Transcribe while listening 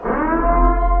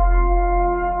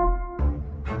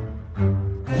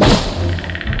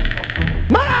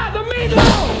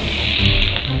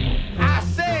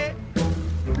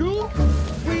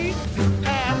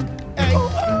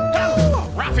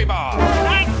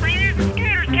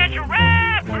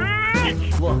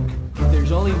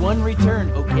There's only one return,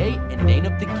 okay? And it ain't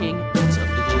of the king, it's of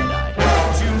the Jedi.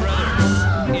 Two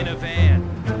brothers in a van,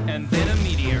 and then a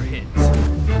meteor hits.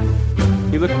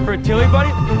 You looking for a Tilly, buddy?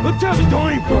 Let's have a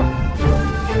Donnybrook.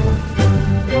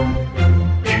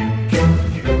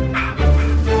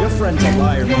 Your friend's a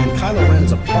liar, man. Kylo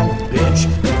Ren's a punk bitch.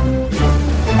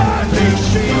 I think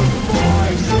she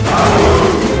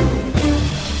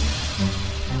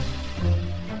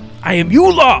I am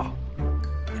Yula,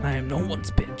 and I am no one's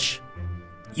bitch.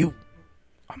 You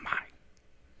are mine.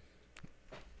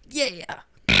 Yeah.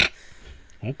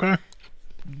 Okay.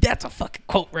 That's a fucking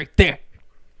quote right there.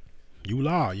 You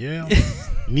law, yeah.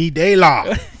 Need a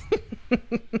law.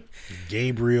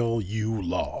 Gabriel You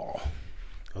Law.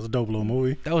 That was a dope little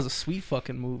movie. That was a sweet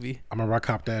fucking movie. I remember I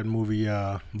copped that movie,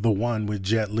 The One with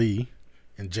Jet Li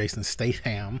and Jason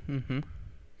Statham. Mm-hmm.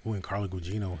 Ooh, and Carla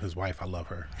Gugino, his wife. I love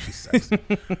her. She's sexy.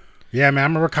 Yeah, man. I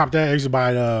remember I copped that. I used to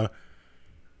buy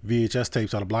VHS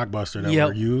tapes out of Blockbuster that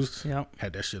were used. Yep.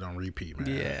 Had that shit on repeat, man.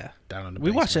 Yeah. Down in the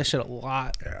We basement. watched that shit a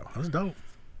lot. Yeah, that was dope.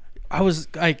 I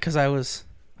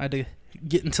had to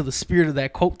get into the spirit of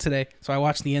that quote today, so I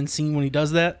watched the end scene when he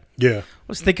does that. Yeah. I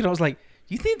was like,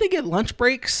 you think they get lunch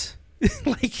breaks?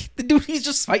 Like, the dude, he's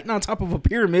just fighting on top of a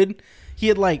pyramid. He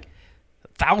had like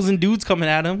 1,000 dudes coming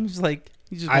at him. He's like,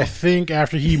 I think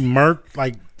after he murked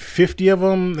like 50 of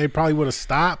them, they probably would have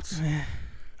stopped.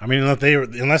 I mean,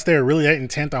 unless they were really that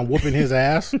intent on whooping his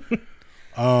ass.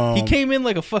 He came in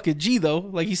like a fucking G though.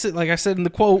 Like he said, like I said in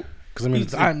the quote, because I mean,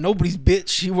 I'm nobody's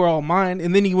bitch. You were all mine.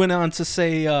 And then he went on to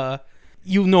say,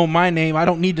 "You know my name. I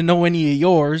don't need to know any of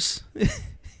yours."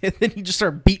 And then he just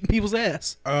started beating people's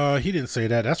ass. He didn't say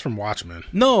that. That's from Watchmen.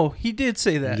 No, he did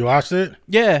say that. You watched it?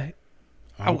 Yeah.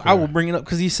 Okay. I will bring it up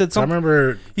because he said something. I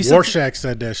remember Rorschach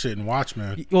said that shit in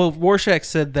Watchmen. Well, Rorschach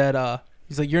said that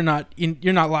he's like, you're not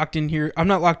locked in here. I'm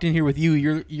not locked in here with you.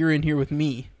 You're in here with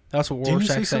me. That's what Rorschach said. Didn't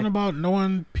you say something about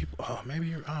knowing people? Oh,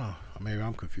 maybe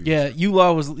I'm confused. Yeah,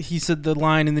 he said the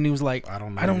line, and then he was like, I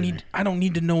don't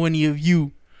need to know any of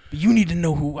you, but you need to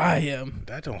know who I am.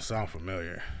 That don't sound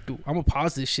familiar. Dude, I'm gonna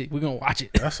pause this shit. We're gonna watch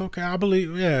it. That's okay. I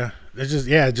believe. Yeah, it's just.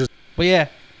 But yeah.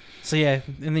 So yeah,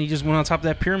 and then he just went on top of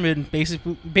that pyramid and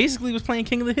basically was playing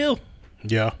King of the Hill.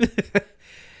 Yeah.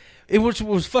 Which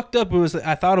was fucked up.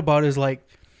 I thought about it as like,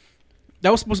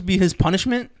 that was supposed to be his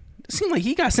punishment. It seemed like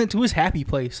he got sent to his happy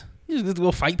place. He just had to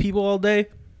go fight people all day.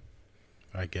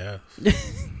 I guess.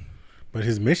 But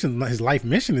his life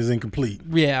mission is incomplete.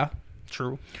 Yeah,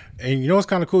 true. And you know what's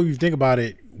kind of cool if you think about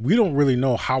it? We don't really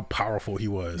know how powerful he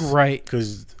was. Right.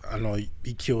 Because I know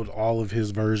he killed all of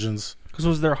his versions. Because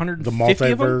was there 150 the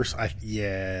multiverse? of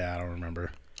them? I don't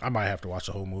remember. I might have to watch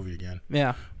the whole movie again.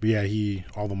 Yeah. But yeah,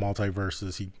 all the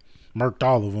multiverses, he murked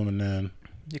all of them, and then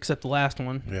except the last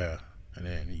one. Yeah, and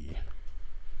then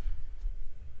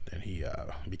he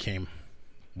became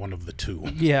one of the two.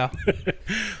 Yeah.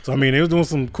 So I mean, he was doing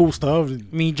some cool stuff. I mean,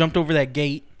 he jumped over that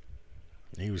gate.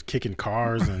 He was kicking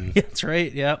cars and that's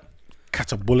right. Yep.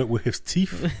 Catch a bullet with his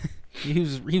teeth. he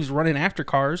was running after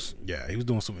cars. Yeah, he was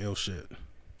doing some ill shit.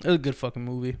 It was a good fucking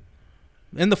movie.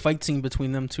 And the fight scene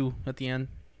between them two at the end.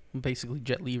 Basically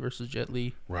Jet Li versus Jet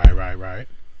Li. Right. It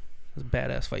was a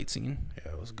badass fight scene.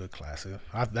 Yeah, it was a good classic.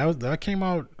 That came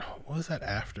out, what was that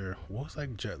after? What was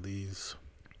like Jet Li's?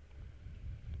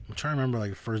 I'm trying to remember like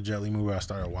the first Jet Li movie I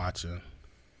started watching.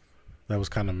 That was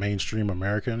kind of mainstream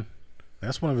American.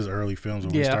 That's one of his early films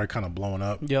when we started kind of blowing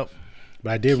up. Yep.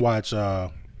 But I did watch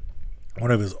one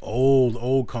of his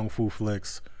old kung fu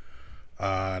flicks.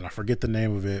 And I forget the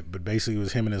name of it, but basically it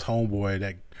was him and his homeboy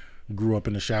that grew up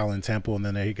in the Shaolin Temple, and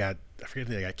then they got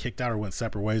kicked out or went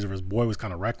separate ways, or his boy was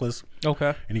kind of reckless.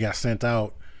 Okay. And he got sent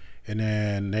out, and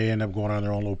then they ended up going on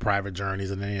their own little private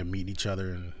journeys, and they ended up meeting each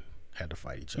other and had to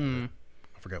fight each other.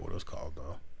 I forget what it was called,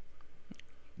 though.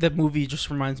 That movie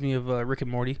just reminds me of Rick and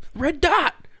Morty. Red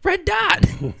Dot! I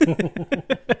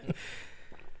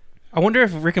wonder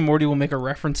if Rick and Morty will make a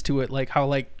reference to it, like how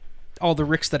like all the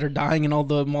Ricks that are dying in all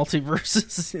the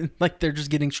multiverses, like they're just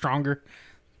getting stronger.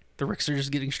 The Ricks are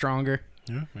just getting stronger.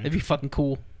 Yeah, it'd be fucking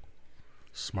cool.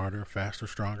 Smarter, faster,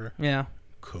 stronger. Yeah.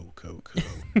 Cool.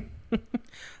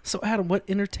 So Adam, what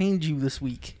entertained you this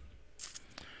week?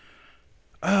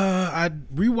 I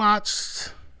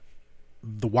rewatched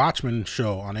the Watchmen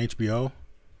show on HBO,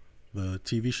 the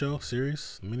TV show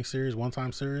series, miniseries,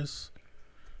 one-time series.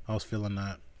 I was feeling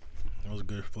that. It was a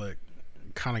good flick.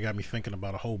 Kind of got me thinking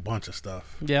about a whole bunch of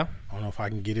stuff. Yeah. I don't know if I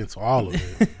can get into all of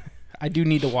it. I do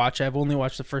need to watch. I've only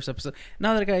watched the first episode.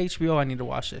 Now that I got HBO, I need to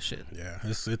watch that shit. Yeah,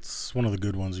 it's one of the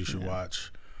good ones you should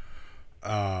watch.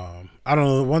 I don't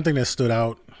know. One thing that stood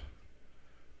out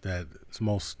that is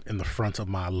most in the front of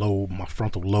my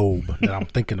frontal lobe that I'm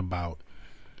thinking about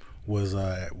was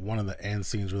one of the end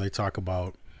scenes where they talk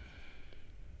about,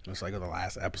 it's like the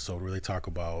last episode where they talk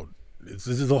about, this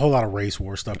is a whole lot of race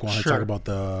war stuff going on. They talk about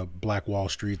the Black Wall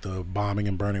Street, the bombing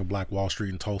and burning of Black Wall Street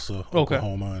in Tulsa,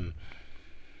 Oklahoma, and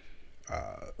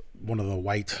one of the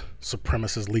white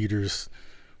supremacist leaders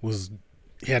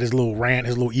he had his little rant,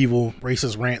 his little evil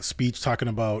racist rant speech talking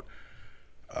about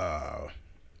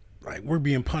like we're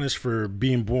being punished for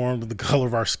being born with the color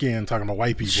of our skin, talking about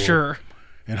white people. Sure.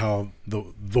 And how the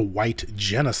white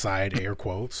genocide, air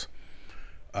quotes.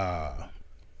 And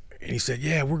he said,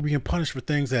 yeah, we're being punished for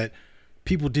things that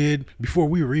people did before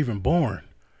we were even born.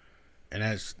 And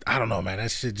that's, I don't know, man, that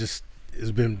shit just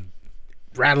has been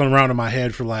rattling around in my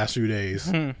head for the last few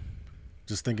days.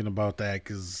 Just thinking about that,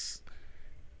 because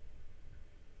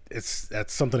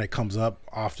that's something that comes up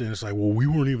often. It's like, well, we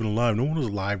weren't even alive. No one was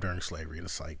alive during slavery. And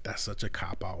it's like, that's such a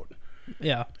cop-out.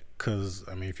 Yeah. Because,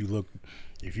 I mean, if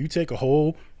you take a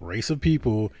whole race of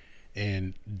people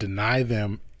and deny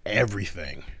them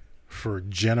everything for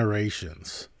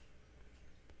generations,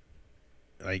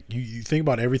 like you think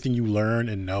about everything you learn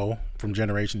and know from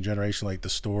generation to generation, like the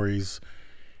stories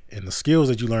and the skills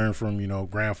that you learn from, you know,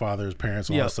 grandfathers, parents,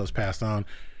 all that stuff's passed on.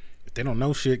 If they don't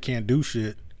know shit, can't do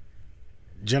shit,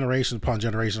 generation upon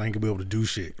generation ain't gonna be able to do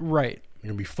shit. Right. You're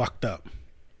gonna be fucked up.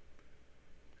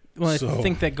 Well, I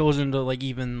think that goes into like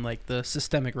even like the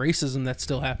systemic racism that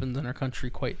still happens in our country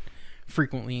quite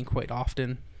frequently and quite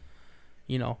often.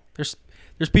 You know, there's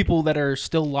people that are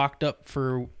still locked up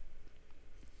for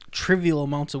trivial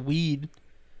amounts of weed,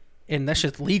 and that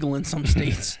shit's legal in some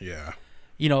states. Yeah.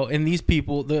 You know, and these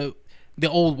people, the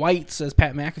old whites, as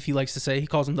Pat McAfee likes to say, he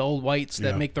calls them the old whites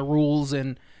that make the rules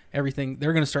and everything.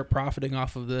 They're going to start profiting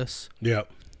off of this.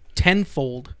 Yep.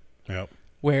 Tenfold. Yep.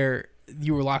 Where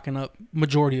you were locking up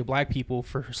majority of black people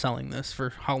for selling this for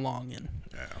how long, and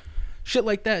shit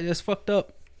like that is fucked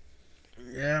up.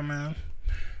 Yeah, man.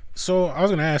 So I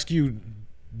was gonna ask you,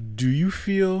 do you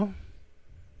feel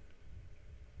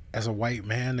as a white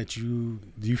man that do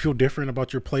you feel different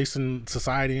about your place in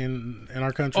society in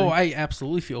our country? Oh, I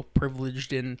absolutely feel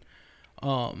privileged in.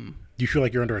 Do you feel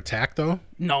like you're under attack though?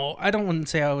 No, I don't want to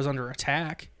say I was under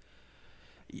attack.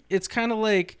 It's kind of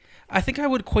like, I think I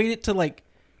would equate it to like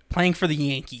playing for the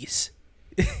Yankees,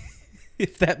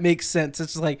 if that makes sense.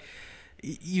 It's like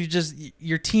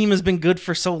your team has been good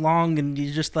for so long, and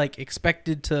you're just like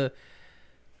expected to.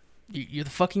 You're the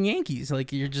fucking Yankees.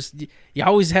 Like you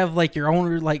always have like your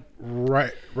own like.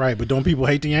 Right. But don't people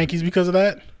hate the Yankees because of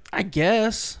that? I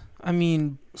guess. I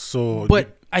mean.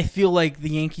 But I feel like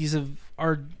the Yankees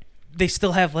they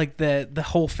still have like the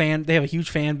whole they have a huge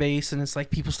fan base, and it's like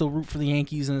people still root for the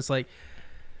Yankees, and it's like,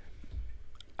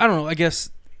 I don't know. I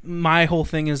guess my whole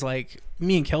thing is like,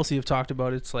 me and Kelsey have talked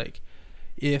about it. It's like,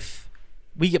 if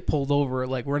we get pulled over,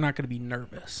 like, we're not going to be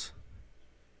nervous.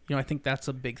 You know, I think that's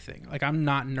a big thing. Like, I'm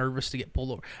not nervous to get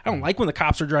pulled over. I don't like when the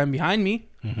cops are driving behind me.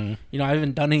 Mm-hmm. You know, I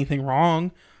haven't done anything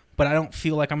wrong, but I don't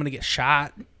feel like I'm going to get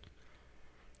shot.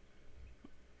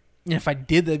 And if I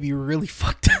did, that'd be really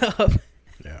fucked up.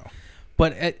 Yeah.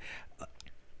 But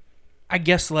I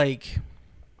guess, like,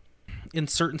 in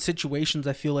certain situations,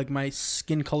 I feel like my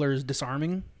skin color is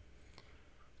disarming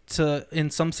in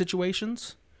some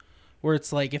situations, where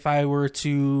it's like, if I were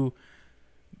to,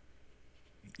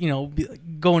 you know,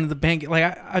 go into the bank,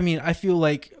 like, I mean, I feel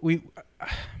like I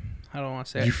don't want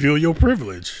to say you feel your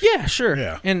privilege. Yeah, sure.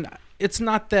 Yeah. And it's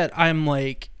not that I'm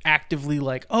like actively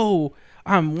like, oh,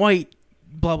 I'm white,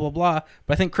 blah, blah, blah.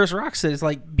 But I think Chris Rock said it's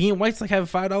like being white's like having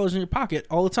 $5 in your pocket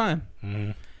all the time.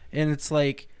 Mm-hmm. And it's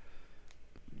like,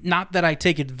 not that I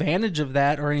take advantage of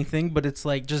that or anything, but it's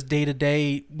like just day to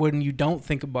day when you don't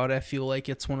think about it, I feel like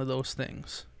it's one of those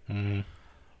things. Mm-hmm.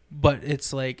 But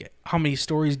it's like, how many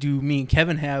stories do me and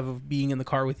Kevin have of being in the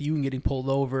car with you and getting pulled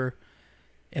over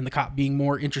and the cop being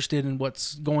more interested in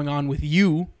what's going on with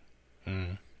you?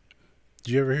 Mm.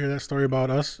 Did you ever hear that story about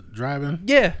us driving?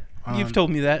 Yeah, you've told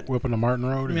me that. Whipping the Martin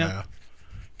Road? Yeah.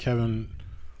 Kevin,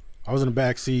 I was in the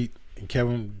back seat, and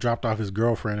Kevin dropped off his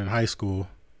girlfriend in high school.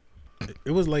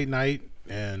 It was late night,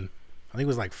 and I think it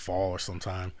was like fall or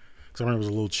sometime, because I remember it was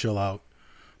a little chill out.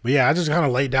 But yeah, I just kind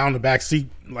of laid down in the back seat,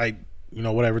 like, you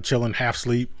know, whatever, chilling, half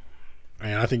sleep.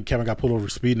 And I think Kevin got pulled over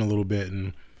speeding a little bit,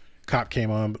 and cop came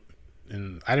on,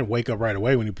 and I didn't wake up right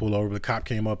away when he pulled over, but the cop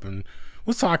came up and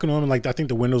was talking to him, and like, I think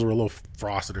the windows were a little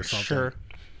frosted or something. Sure.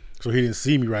 So he didn't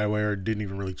see me right away, or didn't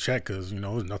even really check, because, you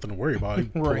know, there's nothing to worry about. He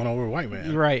pulling over a white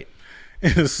man. Right.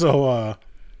 And so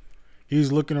he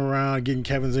was looking around, getting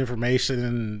Kevin's information,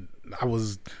 and I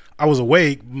was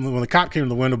awake when the cop came to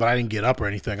the window, but I didn't get up or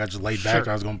anything. I just laid back.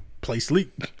 I was going to play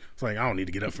sleep. It's like, I don't need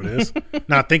to get up for this.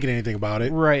 Not thinking anything about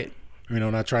it. Right. You know,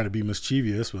 not trying to be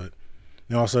mischievous, but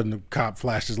And all of a sudden, the cop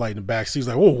flashed his light in the back. He's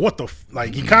like, "Oh, what the?"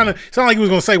 Like he kind of sounded like he was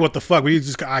gonna say "what the fuck," but he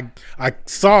just I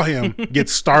saw him get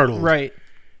startled, Right.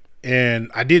 And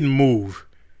I didn't move,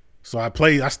 so I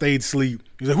stayed asleep.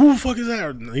 He's like, "Who the fuck is that?"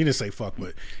 Or, he didn't say fuck,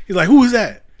 but he's like, "Who is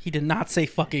that?" He did not say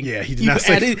fucking. Yeah, he did not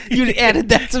say. You added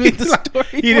that to me in the story.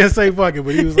 He didn't say fucking,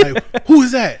 but he was like, "Who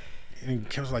is that?" And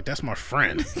Kevin was like, "That's my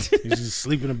friend. He's just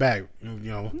sleeping in the back, you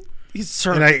know." He's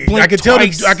And I could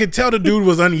tell the dude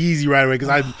was uneasy right away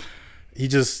because he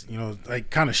just, you know, like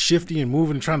kind of shifty and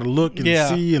moving, trying to look and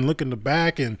see and look in the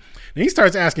back, and he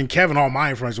starts asking Kevin all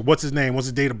my information. What's his name? What's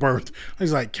his date of birth?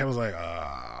 He's like, Kevin's like,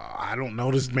 I don't know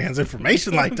this man's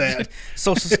information like that.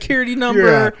 Social security number.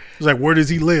 Yeah. He's like, where does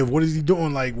he live? What is he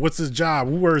doing? Like, what's his job?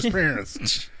 Who were his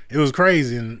parents? It was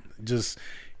crazy, and just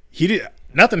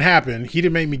nothing happened. He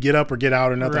didn't make me get up or get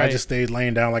out or nothing. Right. I just stayed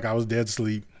laying down like I was dead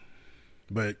asleep.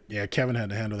 But yeah, Kevin had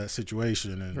to handle that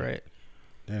situation, and Right.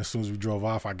 then as soon as we drove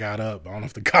off, I got up. I don't know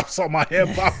if the cops saw my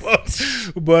head pop up,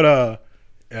 but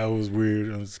yeah, it was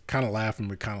weird. I was kind of laughing,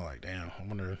 but kind of like, damn, I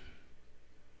wondering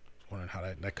how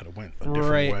that could have went a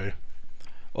different way.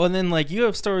 Well, and then like you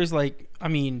have stories like, I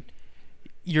mean,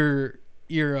 your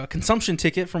consumption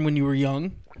ticket from when you were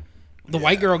young, the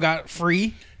white girl got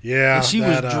free. Yeah, and she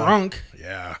was drunk.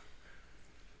 Yeah,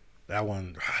 that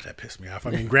one that pissed me off.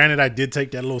 I mean, granted, I did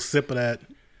take that little sip of that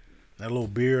little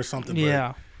beer or something.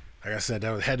 Yeah. But like I said,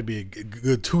 that had to be a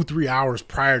good 2-3 hours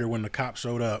prior to when the cops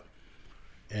showed up,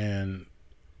 and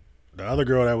the other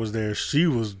girl that was there, she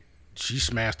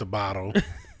smashed a bottle.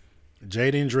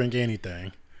 Jay didn't drink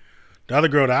anything. The other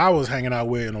girl that I was hanging out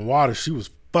with in the water, she was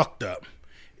fucked up.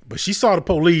 But she saw the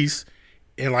police,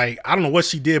 and like, I don't know what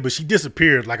she did, but she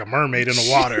disappeared like a mermaid in the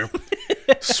water.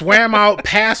 Swam out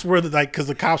past where because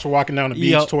the cops were walking down the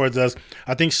beach towards us.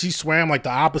 I think she swam like the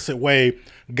opposite way,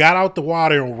 got out the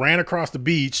water and ran across the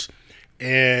beach.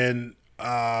 And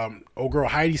old girl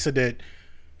Heidi said that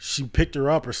she picked her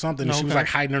up or something, and she was like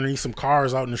hiding underneath some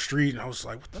cars out in the street. And I was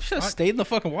like, "What the fuck?" Should have stayed in the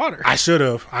fucking water. I should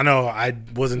have. I know. I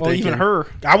wasn't thinking. Even her.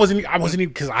 I wasn't even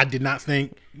because I did not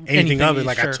think anything of it.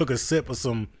 Like, sure. I took a sip of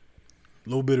some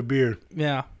little bit of beer.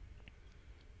 Yeah.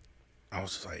 I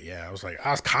was just like,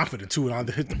 I was confident too, and I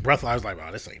hit the breath. I was like,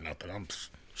 "Wow, this ain't nothing. I'm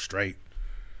straight."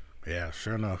 Yeah,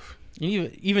 sure enough.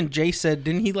 Even Jay said,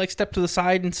 didn't he like step to the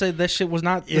side and say that shit was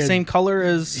not the same color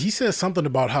as? He said something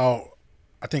about how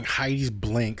I think Heidi's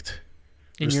blinked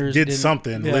and or yours did didn't.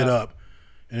 something, lit up,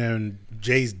 and then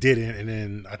Jay's didn't, and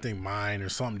then I think mine or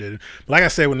something didn't. But like I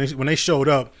said, when they showed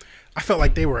up, I felt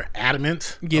like they were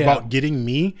adamant about getting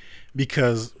me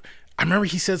because I remember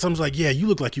he said something like, "Yeah, you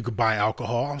look like you could buy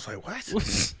alcohol." I was like,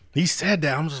 "What?" He said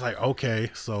that. I'm just like, okay,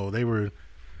 so there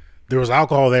was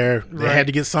alcohol there. They had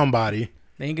to get somebody.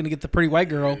 They ain't gonna get the pretty white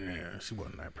girl. Yeah, she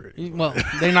wasn't that pretty. Well,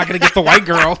 they're not gonna get the white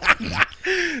girl.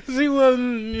 She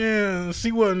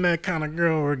wasn't that kind of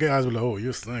girl where guys were like, "Oh,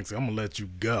 you're sexy. I'm gonna let you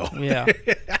go." Yeah.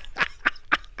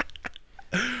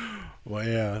 Well,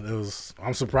 yeah,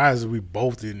 I'm surprised that we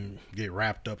both didn't get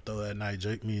wrapped up though that night,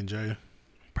 me and Jay.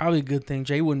 Probably a good thing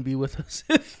Jay wouldn't be with us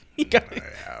if he got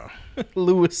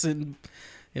Lewis and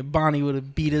Bonnie would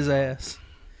have beat his ass.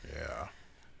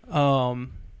 Yeah.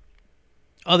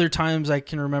 Other times I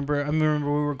can remember. I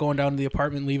remember we were going down to the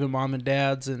apartment, leaving mom and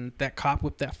dad's, and that cop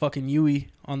whipped that fucking Yui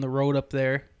on the road up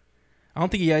there. I don't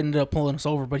think he ended up pulling us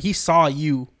over, but he saw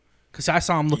you because I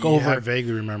saw him look over. I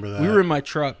vaguely remember that. We were in my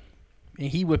truck, and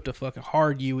he whipped a fucking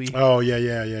hard Yui. Oh yeah.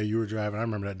 You were driving. I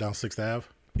remember that down 6th Ave.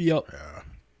 Yep. Yeah.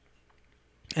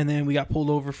 And then we got pulled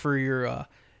over for your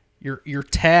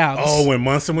tabs. Oh, when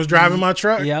Munson was driving my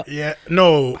truck. Yep. Yeah.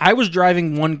 No, I was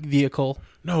driving one vehicle.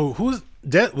 No, was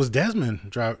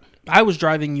Desmond driving? I was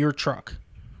driving your truck.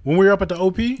 When we were up at the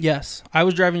OP? Yes. I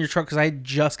was driving your truck because I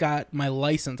just got my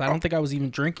license. I don't think I was even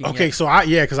drinking Okay, yet. so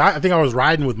because I think I was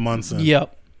riding with Munson.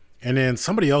 Yep. And then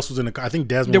somebody else was in the car. I think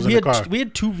Desmond was in the car. We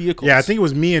had two vehicles. Yeah, I think it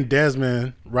was me and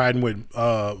Desmond riding with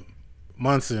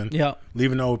Munson. Yep.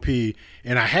 Leaving the OP.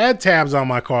 And I had tabs on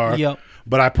my car. Yep.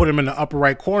 But I put them in the upper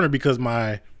right corner because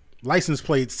my license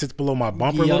plate sits below my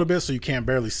bumper a little bit, so you can't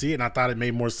barely see it. And I thought it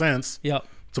made more sense. Yep.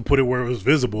 To put it where it was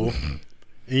visible.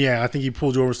 And yeah, I think he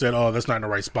pulled you over and said, "Oh, that's not in the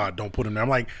right spot. Don't put them there." I'm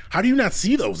like, how do you not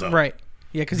see those though? Right.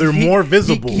 Yeah, because they're more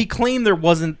visible. He claimed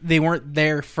they weren't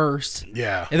there first.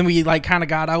 Yeah. And then we like kind of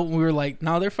got out and we were like,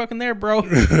 no, they're fucking there, bro.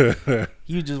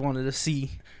 You just wanted to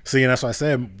see. See, and that's why I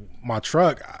said my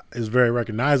truck is very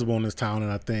recognizable in this town.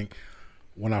 And I think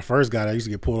when I first got it, I used to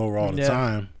get pulled over all the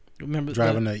time. Remember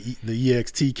driving the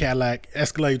EXT Cadillac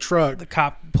Escalade truck. The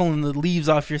cop pulling the leaves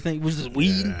off your thing was just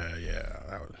weed. Yeah.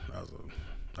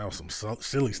 was some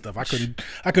silly stuff. I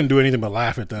couldn't do anything but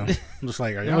laugh at them. I'm just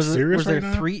like, are y'all serious right now?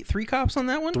 Was there three cops on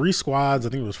that one? 3 squads. I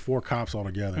think it was 4 cops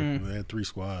altogether. They had 3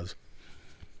 squads.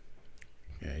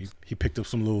 Yeah, he picked up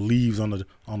some little leaves on the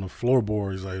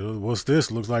floorboard. He's like, "What's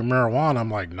this? Looks like marijuana." I'm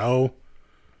like, "No."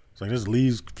 It's like, "There's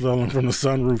leaves falling from the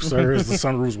sunroof, sir. The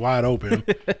sunroof's wide open."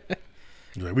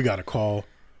 He's like, "We got a call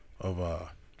of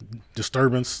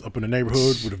disturbance up in the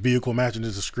neighborhood with a vehicle matching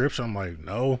the description." I'm like,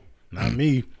 "No, not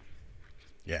me."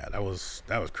 Yeah, that was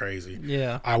crazy.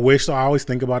 Yeah, I always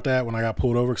think about that when I got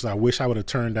pulled over because I wish I would have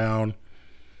turned down.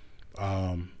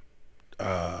 Was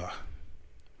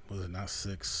it not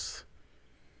 6th?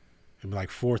 It'd be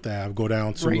like 4th Ave. Go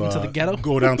down to into the ghetto.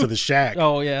 Go down to the shack.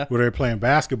 Oh yeah, where they're playing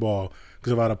basketball.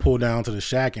 Because if I'd have pulled down to the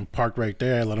shack and parked right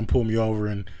there, let them pull me over,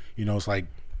 and it's like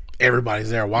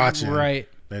everybody's there watching. Right.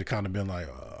 They'd kind of been like,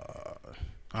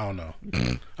 I don't know.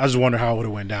 I just wonder how it would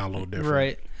have went down a little different.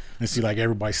 Right. And see like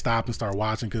everybody stop and start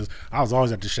watching because I was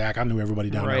always at the shack. I knew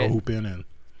everybody down there hooping. And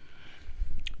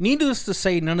needless to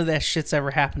say, none of that shit's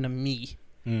ever happened to me.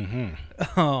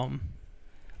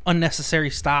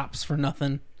 Unnecessary stops for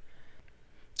nothing.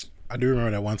 I do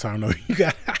remember that one time though. You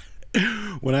got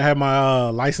when I had my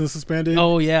license suspended.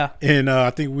 Oh yeah. And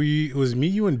I think it was me,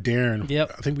 you, and Darren.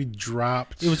 Yep. I think we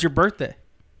dropped. It was your birthday.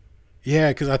 Yeah,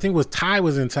 because I think Ty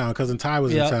was in town. Cousin Ty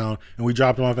was in town, and we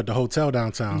dropped him off at the hotel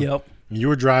downtown. Yep. And you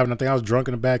were driving. I think I was drunk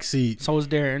in the back seat. So was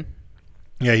Darren.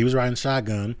 Yeah, he was riding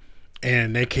shotgun,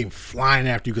 and they came flying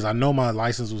after you because I know my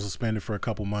license was suspended for a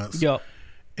couple months. Yep.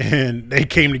 And they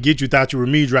came to get you, thought you were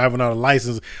me driving out a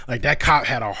license. Like that cop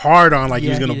had a hard on, like he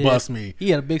was gonna bust me. He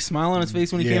had a big smile on his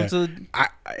face when he came to.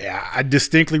 I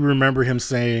distinctly remember him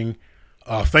saying,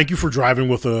 "Thank you for driving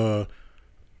with a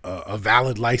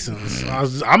valid license." I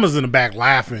was in the back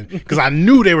laughing because I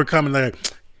knew they were coming. Like,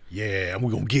 yeah,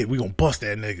 we gonna bust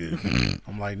that nigga.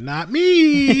 I'm like, not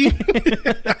me.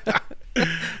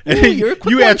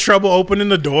 You had trouble opening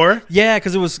the door. Yeah,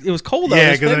 because it was cold out.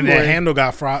 Yeah, because the handle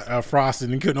got frosted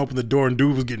and you couldn't open the door, and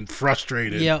dude was getting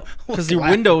frustrated. Yeah, because your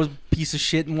window is a piece of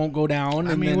shit and won't go down.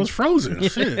 I mean, it was frozen.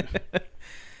 Shit.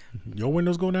 Your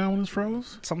windows go down when it's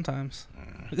froze? Sometimes.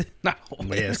 Not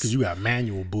always. Yeah, it's because you got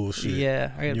manual bullshit.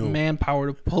 Yeah, I got manpower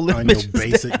to pull it. On your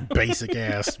basic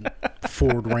ass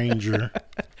Ford Ranger.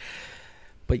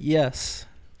 But yes,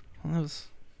 well, that was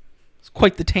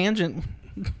quite the tangent.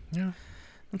 Yeah,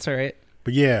 that's all right.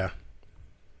 But yeah,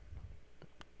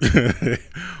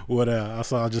 what I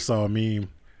just saw a meme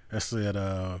that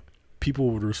said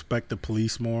people would respect the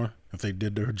police more if they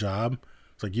did their job.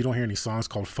 It's like you don't hear any songs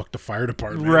called "Fuck the Fire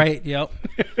Department." Right. Yep.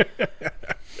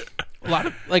 A lot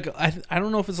of I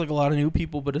don't know if it's like a lot of new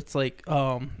people, but it's like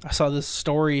I saw this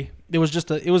story. It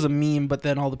was a meme, but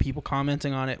then all the people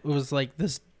commenting on it was like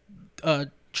this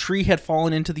tree had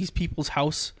fallen into these people's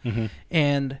house,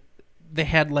 and they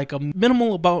had like a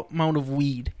minimal amount of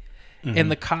weed,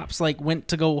 and the cops like went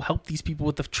to go help these people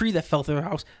with the tree that fell through their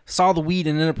house, saw the weed,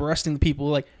 and ended up arresting the people.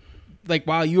 Like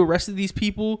wow, you arrested these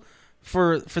people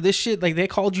for this shit? Like they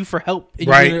called you for help, and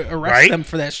you're gonna arrest them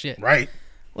for that shit? Right.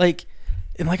 Like,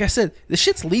 and like I said, this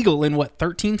shit's legal in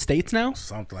 13 states now?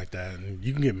 Something like that. And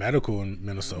you can get medical in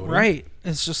Minnesota. Right.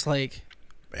 It's just like,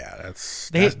 yeah, that's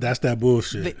that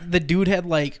bullshit. The dude had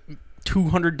like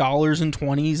 $200 in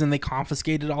 20s, and they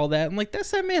confiscated all that. I'm like,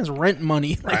 that's that man's rent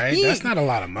money. Like, right? That's not a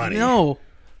lot of money. No.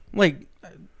 Like,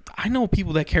 I know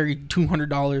people that carry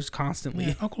 $200 constantly.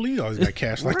 Yeah, Uncle Lee always got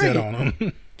cash like that on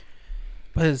him.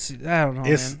 But I don't know,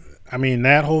 man. I mean,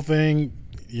 that whole thing,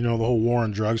 the whole war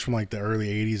on drugs from like the early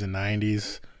 80s and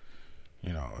 90s,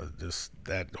 just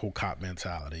that whole cop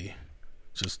mentality.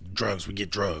 Just drugs, we get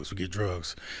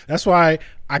drugs. That's why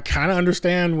I kind of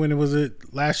understand when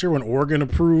last year when Oregon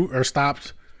approved or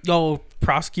stopped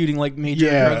prosecuting like major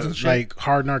drugs and shit. Like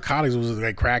hard narcotics. It was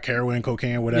like crack, heroin,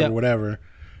 cocaine, whatever.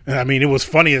 And I mean, it was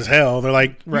funny as hell. They're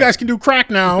like, you guys can do crack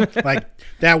now. Like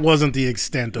that wasn't the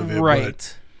extent of it. Right.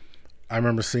 But I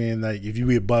remember seeing that if you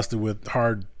get busted with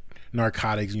hard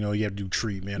narcotics, you have to do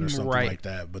treatment or something like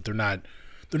that. But they're not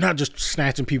just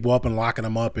snatching people up and locking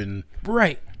them up and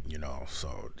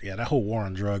so yeah, that whole war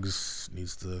on drugs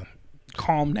needs to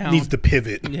calm down. Needs to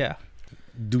pivot. Yeah.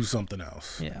 Do something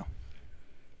else. Yeah.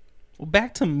 Well,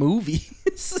 back to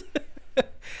movies.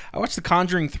 I watched The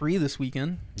Conjuring 3 this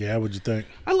weekend. Yeah, what'd you think?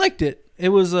 I liked it. It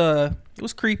was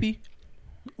creepy,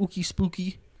 ooky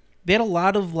spooky. They had a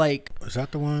lot of like. Is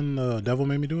that the one Devil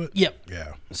Made Me Do It? Yep. Yeah.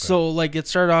 Okay. So like it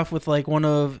started off with like one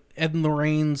of Ed and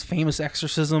Lorraine's famous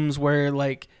exorcisms where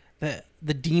like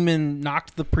the demon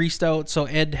knocked the priest out. So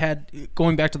Ed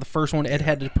going back to the first one, Ed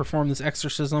had to perform this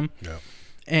exorcism. Yeah.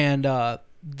 And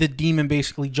the demon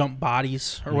basically jumped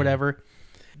bodies or whatever.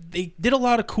 they did a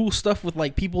lot of cool stuff with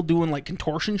like people doing like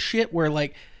contortion shit where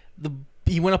like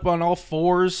he went up on all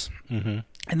fours and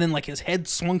then like his head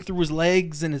swung through his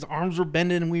legs and his arms were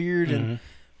bending weird and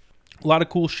a lot of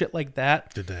cool shit like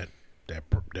that. Did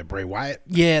that Bray Wyatt?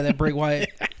 Yeah, that Bray Wyatt.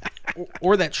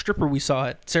 Or that stripper we saw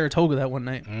at Saratoga that one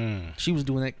night. She was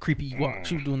doing that creepy walk.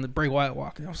 She was doing the Bray Wyatt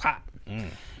walk. And it was hot.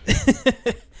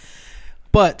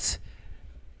 But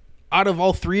out of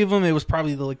all three of them, it was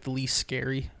probably the least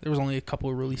scary. There was only a couple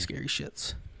of really scary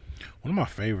shits. One of my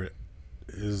favorite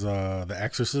is The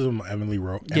Exorcism, Emily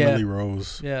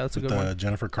Rose. Yeah, that's a good one.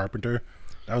 Jennifer Carpenter.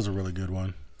 That was a really good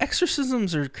one.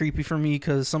 Exorcisms are creepy for me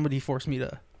because somebody forced me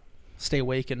to stay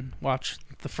awake and watch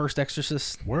the first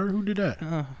Exorcist. Who did that?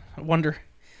 I wonder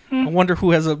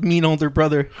who has a mean older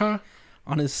brother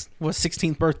on his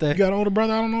 16th birthday. You got an older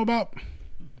brother I don't know about?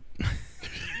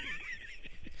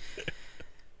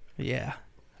 Yeah.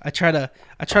 I try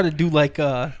to do like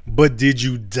But did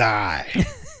you die?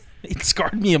 It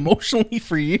scarred me emotionally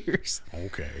for years.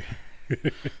 Okay.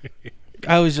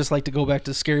 I always just like to go back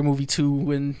to Scary Movie 2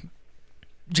 when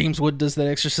James Wood does that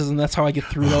exorcism. That's how I get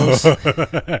through those.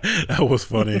 That was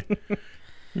funny.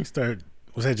 Was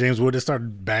that James Wood that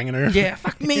started banging her? Yeah,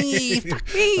 fuck me.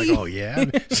 Like, oh yeah.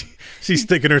 She's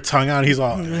sticking her tongue out. He's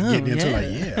all getting into it,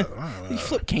 like, yeah. He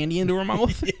flipped candy into her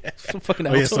mouth. Some fucking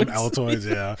Altoids. Some Altoids,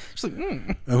 yeah. She's like,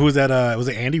 And who was that? Was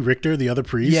it Andy Richter, the other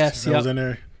priest? Yes, that was in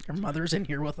there. Your mother's in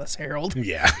here with us, Harold.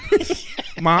 Yeah.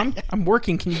 Mom, I'm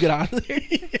working. Can you get out of there?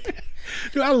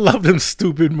 Dude, I love them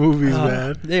stupid movies,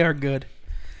 man. They are good.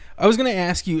 I was gonna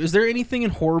ask you, is there anything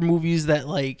in horror movies that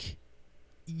like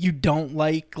you don't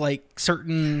like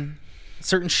certain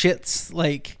shits?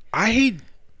 Like, I hate,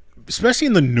 especially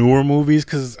in the newer movies,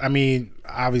 because I mean,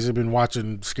 obviously I've been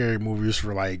watching scary movies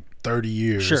for like 30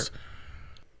 years. Sure.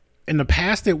 In the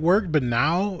past it worked, but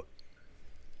now,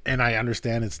 and I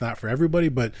understand it's not for everybody,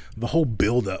 but the whole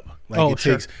build up, like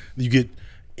takes, you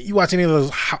watch any of those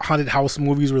haunted house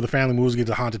movies where the family moves, get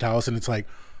to haunted house and it's like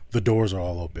the doors are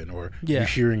all open or you're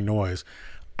hearing noise.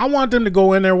 I want them to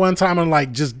go in there one time and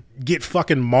like just get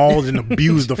fucking mauled and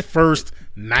abused the first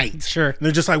night. Sure. And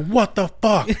they're just like, what the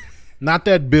fuck? Not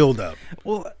that build up.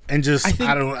 Well, and just,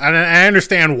 I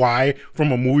understand why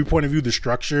from a movie point of view, the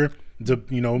structure, but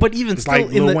even it's still, like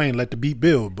Lil Wayne, let the beat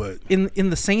build. But in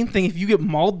the same thing, if you get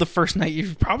mauled the first night,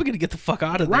 you're probably going to get the fuck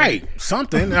out of there. Right.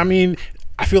 Something. I mean,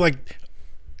 I feel like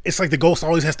it's like the ghost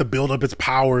always has to build up its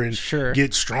power and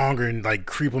get stronger and like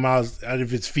creep them out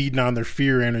if it's feeding on their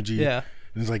fear energy. Yeah.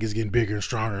 And it's like it's getting bigger and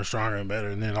stronger and better.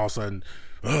 And then all of a sudden,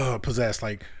 possessed.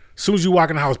 Like as soon as you walk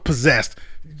in the house, possessed,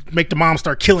 make the mom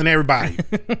start killing everybody.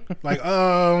 Like,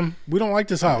 we don't like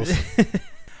this house.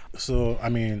 So I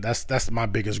mean, that's my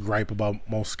biggest gripe about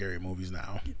most scary movies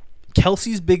now.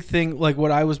 Kelsey's big thing, like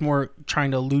what I was more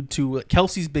trying to allude to,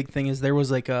 Kelsey's big thing is there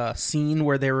was like a scene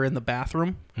where they were in the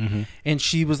bathroom and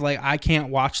she was like, I can't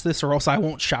watch this or else I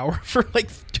won't shower for like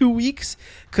 2 weeks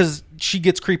because she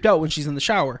gets creeped out when she's in the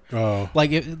shower. Oh.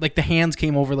 Like the hands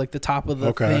came over like the top of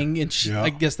the thing and I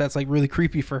guess that's like really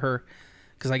creepy for her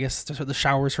because I guess the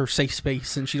shower is her safe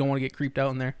space and she don't want to get creeped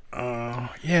out in there.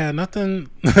 Yeah, nothing.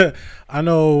 I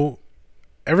know.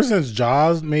 Ever since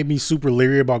Jaws made me super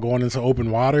leery about going into open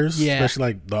waters, especially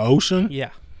like the ocean. Yeah.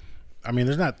 I mean,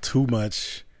 there's not too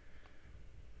much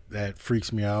that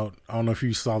freaks me out. I don't know if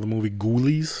you saw the movie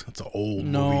Ghoulies. It's an old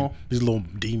movie. These little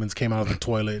demons came out of the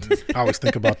toilet. And I always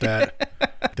think about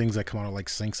that. Things that come out of like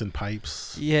sinks and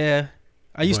pipes. Yeah.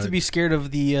 I used to be scared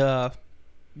of the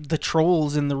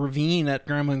trolls in the ravine at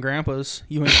Grandma and Grandpa's.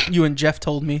 You and Jeff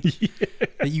told me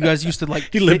that you guys used to like.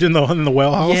 He lived in the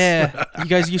well house. Yeah, you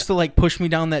guys used to like push me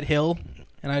down that hill,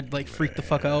 and I'd like freak the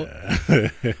fuck out.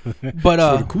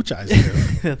 But the cooch eyes.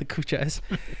 The cooch eyes.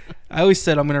 I always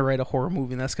said I'm gonna write a horror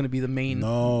movie, and that's gonna be the main.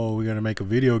 No, we're gonna make a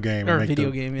video game. Or a video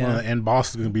game. Yeah. One of the end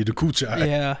boss is gonna be the cooch eye.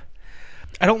 Yeah.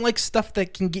 I don't like stuff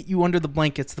that can get you under the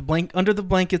blankets. Under the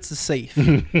blankets is safe.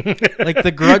 Like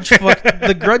the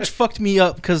Grudge fucked me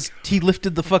up because he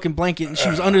lifted the fucking blanket and she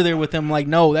was under there with him. Like,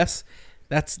 no, that's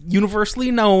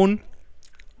universally known.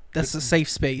 That's a safe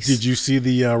space. Did you see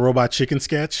the Robot Chicken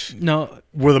sketch? No.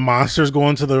 Where the monsters go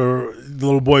into the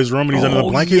little boy's room and he's under the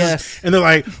blanket. Yes. And they're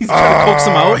like, he's trying to coax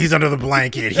him out. He's under the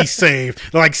blanket. He's saved.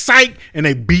 They're like, psych. And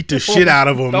they beat the shit out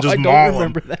of him. Just maul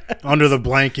him under the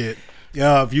blanket.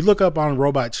 Yeah, if you look up on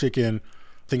Robot Chicken,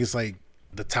 I think it's like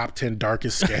the top 10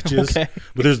 darkest sketches. Okay.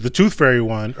 But there's the Tooth Fairy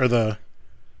one, or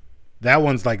that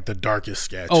one's like the darkest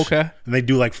sketch. Okay. And they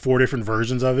do like 4 different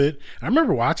versions of it. I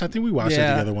remember watching. I think we watched it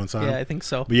together one time. Yeah, I think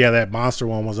so. But yeah, that monster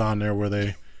one was on there where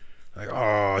they like,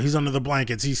 oh, he's under the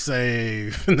blankets, he's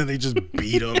safe, and then they just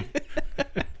beat him.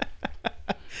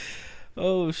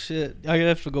 Oh shit! I'm gonna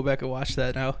have to go back and watch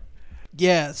that now.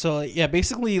 Yeah. So yeah,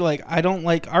 basically, like I don't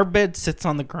like our bed sits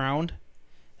on the ground,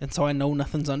 and so I know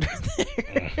nothing's under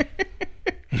there.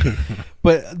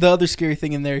 But the other scary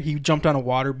thing in there, he jumped on a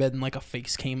waterbed and like a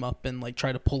face came up and like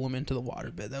tried to pull him into the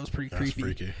waterbed. That was pretty creepy.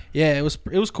 Freaky. Yeah, it was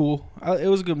cool. It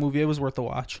was a good movie. It was worth the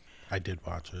watch. I did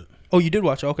watch it. Oh, you did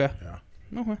watch it? Okay. Yeah.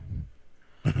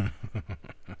 Okay.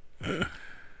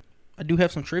 I do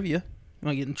have some trivia. You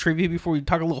want to get in trivia before we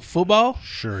talk a little football?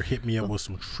 Sure. Hit me up with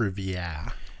some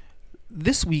trivia.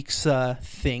 This week's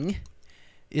thing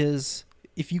is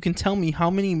if you can tell me how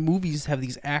many movies have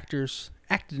these actors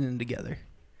acted in together.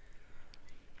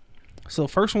 So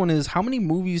first one is how many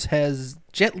movies has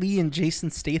Jet Li and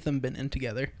Jason Statham been in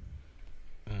together?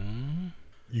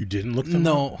 You didn't look them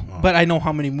No, up? but I know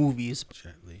how many movies.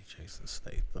 Jet Li, Jason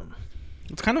Statham.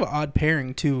 It's kind of an odd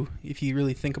pairing too, if you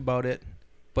really think about it.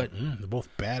 But they're both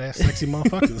badass, sexy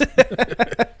motherfuckers.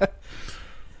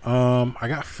 I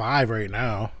got 5 right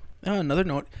now. Another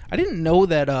note: I didn't know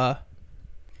that.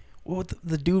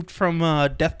 The dude from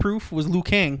Death Proof was Liu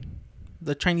Kang,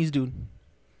 the Chinese dude.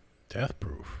 Death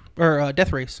Proof or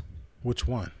Death Race. Which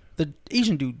one? The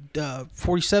Asian dude,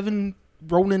 47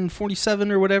 Ronin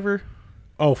 47 or whatever.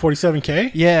 Oh,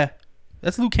 47K? Yeah,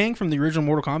 that's Liu Kang from the original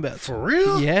Mortal Kombat. For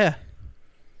real? Yeah.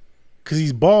 Because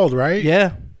he's bald, right?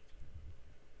 Yeah.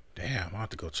 Damn, I'll have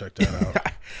to go check that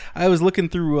out. I was looking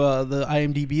through the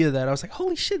IMDb of that. I was like,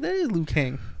 holy shit, that is Liu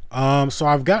Kang. So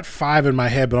I've got 5 in my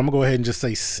head, but I'm going to go ahead and just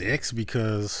say 6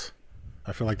 because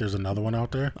I feel like there's another one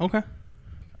out there. Okay.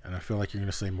 And I feel like you're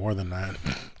going to say more than that.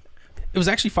 It was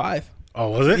actually 5. Oh,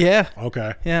 was it? Yeah.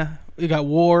 Okay. Yeah. We got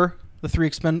War, the 3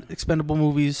 expendable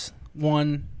movies,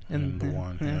 1. And the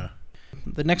 1, yeah.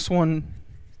 The next one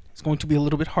is going to be a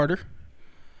little bit harder.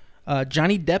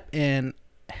 Johnny Depp and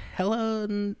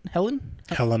Helena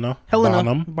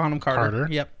Bonham Carter.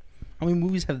 Yep. How many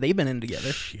movies have they been in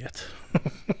together? Shit.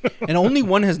 And only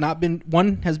one has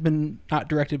been not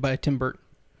directed by Tim Burton.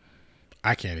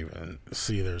 I can't even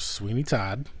see. There's Sweeney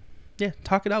Todd. Yeah,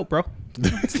 talk it out, bro.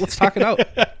 Let's talk it out.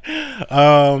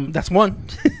 That's one.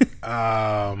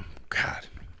 God.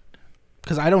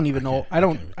 Because I don't even know. I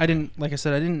didn't. Like I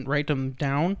said, I didn't write them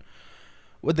down.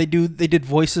 What they do? They did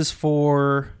voices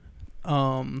for,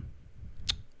 that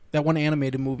one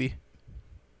animated movie.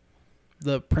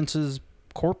 The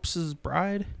Corpse's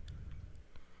Bride.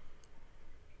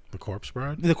 The Corpse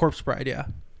Bride? The Corpse Bride, yeah.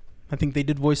 I think they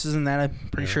did voices in that. I'm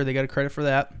pretty sure they got a credit for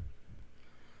that.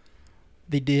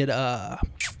 They did the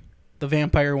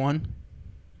vampire one.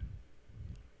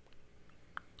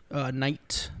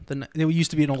 Night. It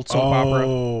used to be an old soap opera.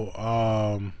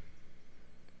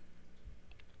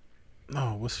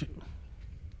 No, what's she?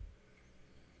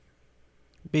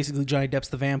 Basically, Johnny Depp's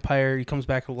the vampire. He comes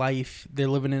back to life. They're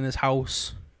living in his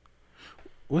house.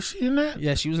 Was she in that?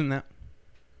 Yeah, she was in that.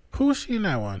 Who was she in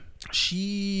that one?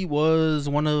 She was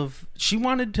she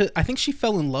wanted to, I think she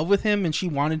fell in love with him and she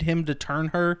wanted him to turn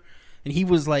her. And he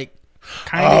was like,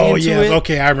 kind of into it.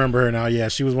 Okay, I remember her now. Yeah,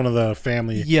 she was one of the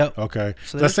family. Yep. Okay.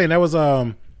 So let's say that was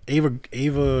Ava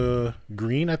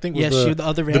Green, I think. Was she was the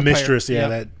other vampire. The mistress, yeah,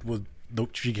 that was,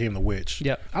 she became the witch.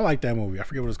 Yep. I like that movie. I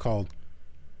forget what it's called.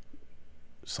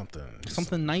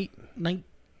 Something night.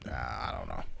 I don't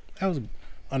know. That was an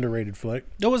underrated flick.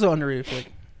 That was an underrated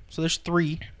flick. So there's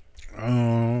 3.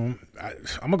 I'm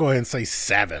gonna go ahead and say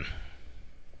 7.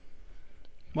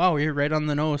 Wow, you're right on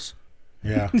the nose.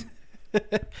 Yeah.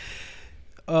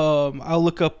 I'll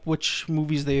look up which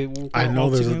movies they. I know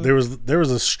there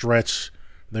was a stretch.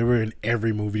 They were in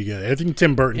every movie together. Everything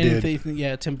Tim Burton did.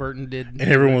 Yeah, Tim Burton did. And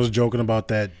everyone was joking about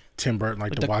that. Tim Burton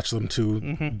liked to watch them too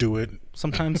do it.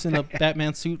 Sometimes in a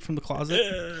Batman suit from the closet.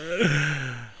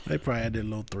 They probably had their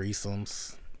little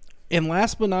threesomes. And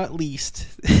last but not least,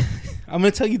 I'm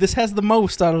going to tell you this has the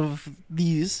most out of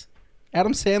these.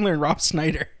 Adam Sandler and Rob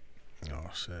Schneider. Oh,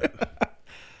 shit.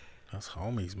 That's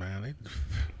homies, man.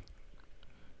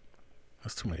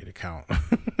 That's too many to count.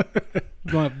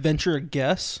 You want to venture a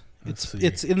guess?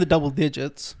 It's in the double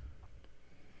digits.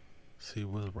 See,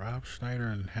 was Rob Schneider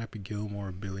and Happy Gilmore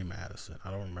or Billy Madison?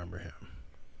 I don't remember him.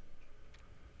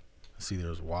 Let's see,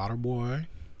 there's Waterboy.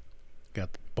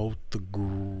 Got both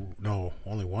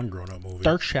only one grown-up movie.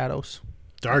 Dark Shadows.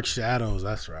 Dark Shadows,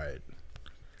 that's right.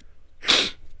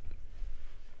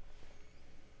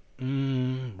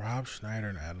 Rob Schneider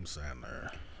and Adam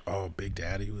Sandler. Oh, Big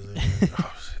Daddy was in it.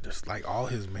 Oh, just like all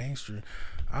his mainstream.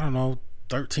 I don't know,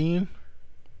 13?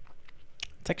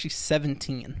 It's actually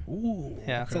 17. Ooh.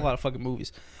 Yeah, it's a lot of fucking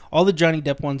movies. All the Johnny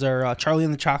Depp ones are Charlie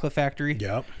and the Chocolate Factory.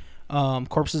 Yep.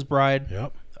 Corpse's Bride.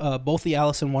 Yep. Both the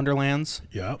Alice in Wonderlands.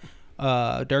 Yep.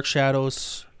 Dark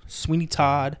Shadows. Sweeney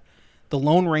Todd. The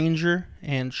Lone Ranger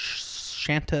and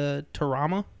Shanta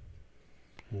Tarama.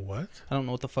 What? I don't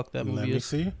know what the fuck that movie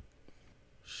is. Let me see.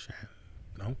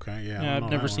 Okay, yeah. Yeah, I've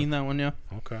never seen that one, yeah.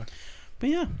 Okay. But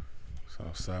yeah. So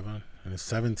 7. And it's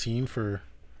 17 for...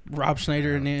 Rob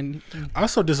Schneider and then... I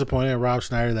was so disappointed in Rob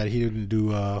Schneider that he didn't do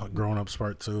Grown Ups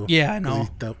Part 2. Yeah, I know.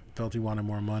 He felt he wanted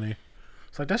more money.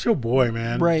 It's like, that's your boy,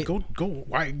 man. Right. Go.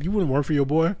 Why? You wouldn't work for your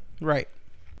boy? Right.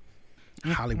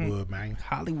 Hollywood, man.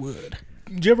 Hollywood.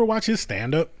 Did you ever watch his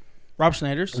stand-up? Rob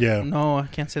Schneider's? Yeah. No, I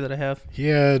can't say that I have. He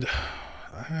had,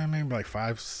 maybe like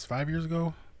 5 years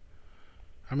ago.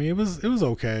 I mean, it was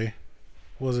okay.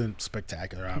 It wasn't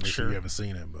spectacular, obviously. Sure. You haven't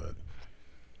seen it, but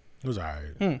it was all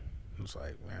right. It was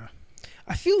like, yeah.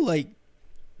 I feel like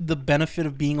the benefit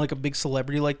of being like a big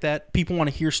celebrity like that, people want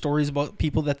to hear stories about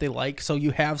people that they like. So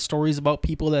you have stories about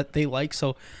people that they like.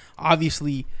 So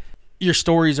obviously your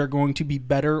stories are going to be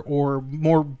better or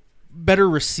better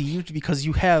received because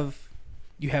you have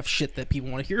shit that people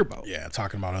want to hear about. Yeah,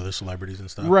 talking about other celebrities and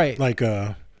stuff. Right. Like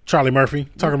Charlie Murphy,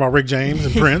 talking about Rick James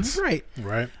and Prince. Right.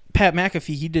 Right. Pat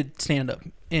McAfee, he did stand-up,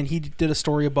 and he did a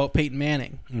story about Peyton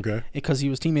Manning. Okay. Because he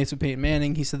was teammates with Peyton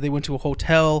Manning. He said they went to a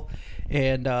hotel,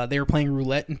 and they were playing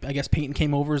roulette, and I guess Peyton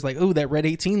came over, was like, oh, that red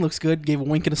 18 looks good, gave a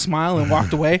wink and a smile, and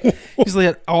walked away. He's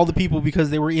like, all the people, because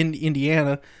they were in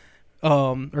Indiana,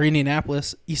 or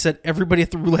Indianapolis, he said everybody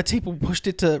at the roulette table pushed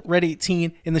it to red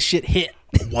 18, and the shit hit.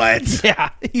 What?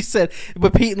 Yeah, he said,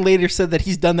 but Peyton later said that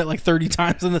he's done that like 30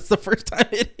 times, and that's the first time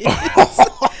it hits.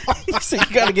 He said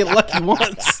you got to get lucky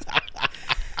once.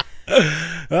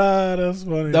 That's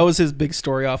funny. That was his big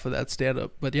story off of that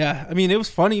stand-up. But yeah, I mean, it was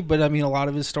funny, but I mean, a lot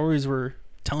of his stories were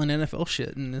telling NFL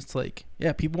shit, and it's like,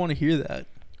 yeah, people want to hear that.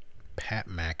 Pat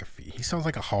McAfee. He sounds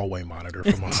like a hallway monitor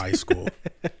from a high school.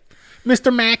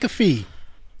 Mr. McAfee.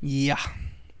 Yeah.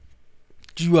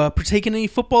 Did you partake in any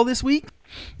football this week?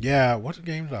 Yeah, what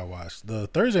games did I watch? The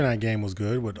Thursday night game was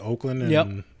good with Oakland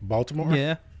and Baltimore.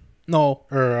 Yeah. No.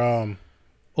 Or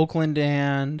Oakland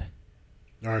and...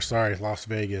 Or sorry, Las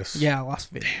Vegas. Yeah, Las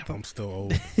Vegas. Damn, I'm still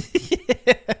old.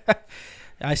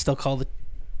 I still call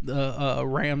the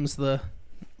Rams the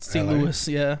St. LA? Louis.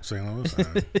 Yeah. St. Louis.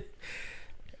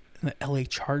 The LA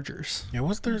Chargers. Yeah,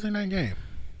 what's Thursday night game?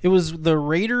 It was the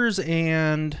Raiders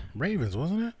and... Ravens,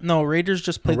 wasn't it? No, Raiders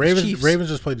just played Ravens, the Chiefs. Ravens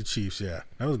just played the Chiefs, yeah.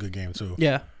 That was a good game, too.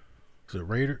 Yeah. Was it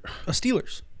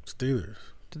Steelers? Steelers.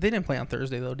 They didn't play on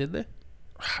Thursday, though, did they?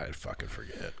 I fucking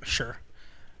forget. Sure.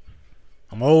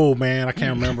 I'm old, man. I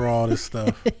can't remember all this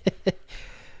stuff.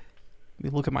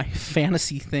 You look at my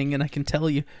fantasy thing, and I can tell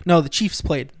you. No, the Chiefs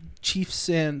played. Chiefs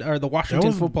or the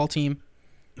Washington football team.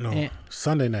 No,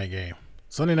 Sunday night game.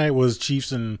 Sunday night was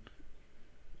Chiefs and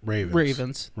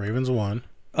Ravens. Ravens won.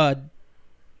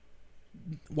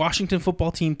 Washington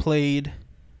football team played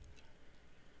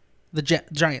the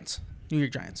Giants. New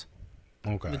York Giants.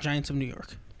 Okay. The Giants of New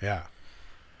York. Yeah.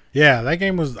 Yeah, that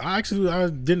game was... I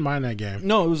didn't mind that game.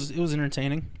 No, it was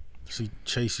entertaining. See,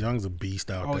 Chase Young's a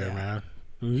beast out there, yeah. man.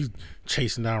 He's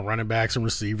chasing down running backs and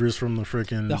receivers from the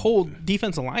freaking... The whole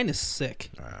defensive line is sick.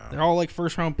 They're all like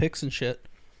first-round picks and shit.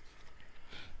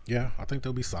 Yeah, I think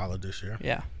they'll be solid this year.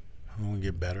 Yeah. We'll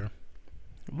get better.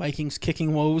 Vikings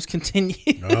kicking woes continue.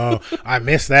 Oh, I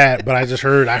missed that, but I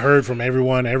heard from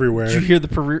everyone everywhere. Did you hear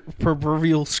the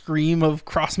proverbial scream of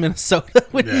cross Minnesota?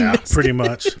 Yeah, pretty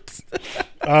much.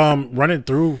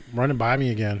 Running by me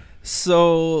again.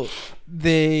 So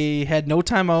they had no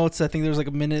timeouts. I think there was like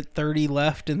a minute 30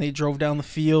 left, and they drove down the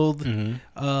field.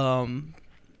 Mm-hmm.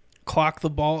 Clocked the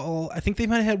ball. I think they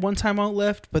might have had one timeout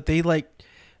left, but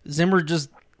Zimmer just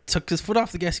took his foot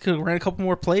off the gas. He could have ran a couple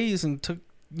more plays and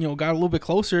got a little bit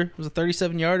closer. It was a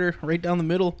 37-yarder right down the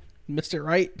middle. Missed it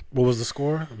right. What was the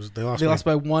score? They lost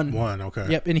by one. One, okay.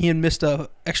 Yep, and he had missed a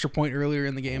extra point earlier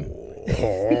in the game.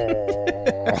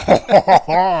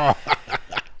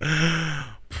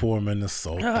 Poor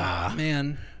Minnesota. Ah,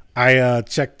 man. I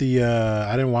checked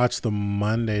I didn't watch the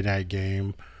Monday night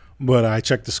game, but I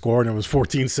checked the score, and it was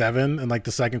 14-7 in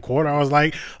the second quarter. I was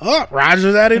like, oh,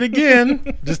 Rodgers at it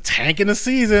again. Just tanking the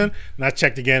season. And I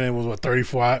checked again, and it was,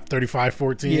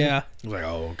 35-14? Yeah. I was like,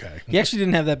 oh, okay. He actually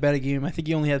didn't have that bad a game. I think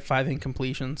he only had 5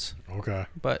 incompletions. Okay.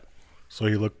 But so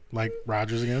he looked like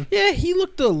Rodgers again? Yeah, he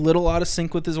looked a little out of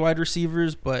sync with his wide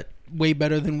receivers, but way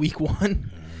better than week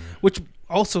 1. Which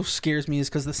also scares me is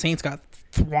because the Saints got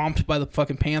thwomped by the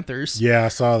fucking Panthers. Yeah, I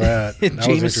saw that. That was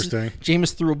interesting.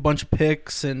 Jameis threw a bunch of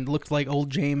picks and looked like old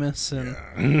Jameis.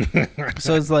 And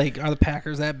so it's like, are the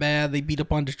Packers that bad? They beat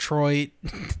up on Detroit.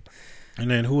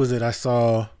 And then who was it? I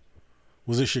saw,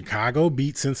 was it Chicago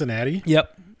beat Cincinnati?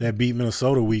 Yep. That beat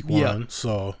Minnesota week 1. Yep.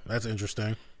 So that's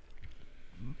interesting.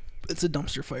 It's a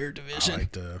dumpster fire division.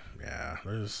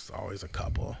 There's always a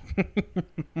couple.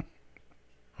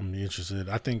 I'm interested.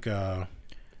 I think the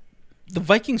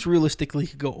Vikings realistically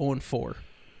could go 0-4.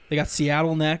 They got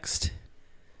Seattle next.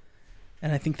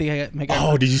 And I think they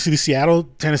got. Did you see the Seattle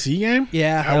Tennessee game?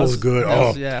 Yeah, that was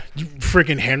good. Yeah,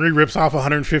 freaking Henry rips off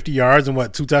 150 yards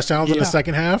and 2 touchdowns in the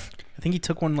second half. I think he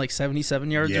took one like 77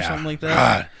 yards or something like that.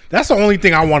 God, that's the only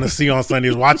thing I want to see on Sunday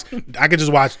is watch. I could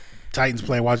just watch Titans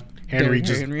play, watch Henry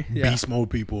beast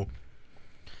mode people.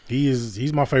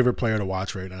 He's my favorite player to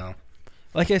watch right now.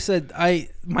 Like I said,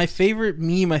 my favorite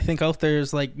meme I think out there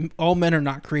is like all men are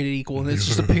not created equal, and it's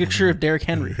just a picture of Derrick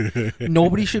Henry.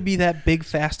 Nobody should be that big,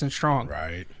 fast, and strong.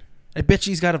 Right. I bet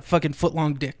you he's got a fucking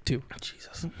foot-long dick too.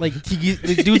 Jesus. Like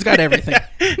the dude's got everything.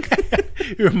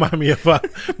 You remind me of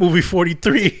movie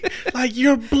 43. Like,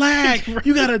 you're black.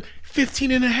 You got a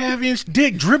 15.5-inch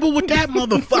dick. Dribble with that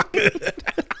motherfucker.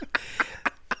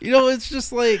 It's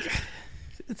just like,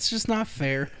 it's just not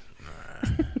fair.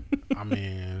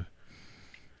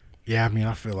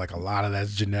 I feel like a lot of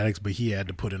that's genetics, but he had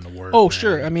to put in the work. Oh, man.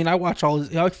 sure. I watch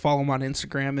I follow him on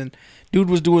Instagram, and dude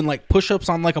was doing like push-ups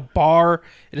on like a bar,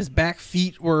 and his back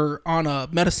feet were on a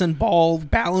medicine ball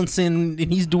balancing,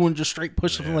 and he's doing just straight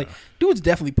push-ups. I'm like, dude's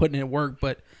definitely putting in work,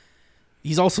 but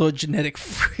he's also a genetic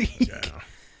freak. Yeah.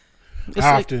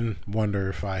 I often wonder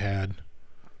if I had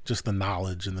just the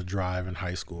knowledge and the drive in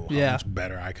high school, how much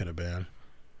better I could have been.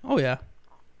 Oh, yeah.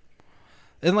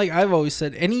 And like I've always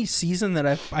said, any season that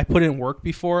I put in work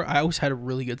before, I always had a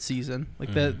really good season.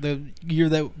 Like the year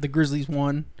that the Grizzlies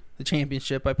won the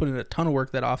championship, I put in a ton of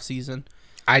work that off season.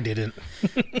 I didn't.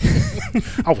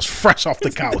 I was fresh off the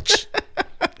couch,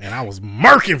 and I was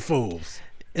murking fools.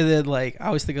 And then like I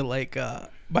always think of like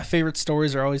my favorite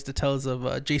stories are always the tales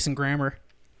of Jason Grammer.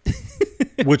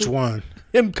 Which one?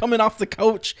 Him coming off the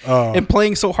couch and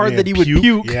playing so hard that he would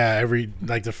puke. Yeah, every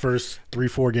like the first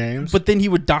 3-4 games. But then he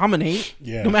would dominate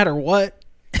no matter what.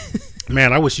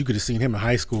 Man, I wish you could have seen him in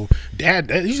high school. Dad,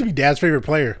 that used to be Dad's favorite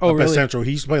player up at Central.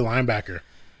 He used to play linebacker,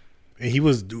 and he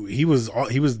was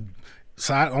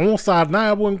almost sideline.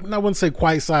 I wouldn't say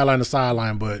quite sideline to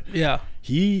sideline, but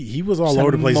he was all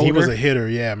over the place. He was a hitter.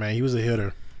 Yeah, man, he was a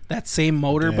hitter. That same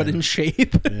motor, but in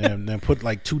shape. And then put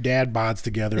like 2 dad bods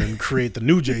together and create the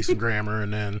new Jason Grammer,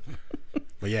 and then.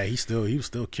 But yeah, he was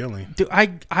still killing. Dude,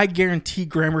 I guarantee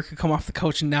Grammer could come off the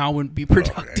coach and now wouldn't be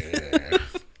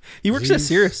productive. He works at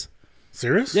Sirius.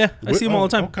 Sirius? Yeah, I see him all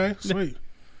the time. Okay, sweet.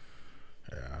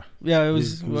 Yeah, it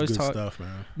was good stuff,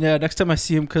 man. Yeah, next time I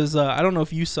see him, because I don't know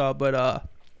if you saw, but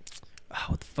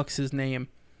what the fuck's his name?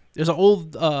 There's an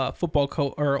old football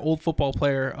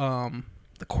player,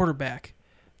 the quarterback.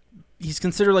 He's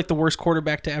considered like the worst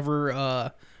quarterback to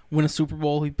ever win a Super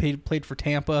Bowl. He played for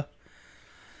Tampa.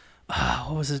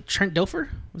 What was it? Trent Dilfer?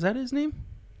 Was that his name?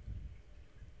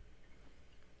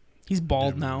 He's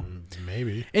bald now.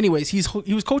 Maybe. Anyways,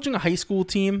 he was coaching a high school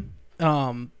team,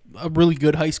 a really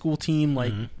good high school team,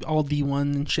 like all D1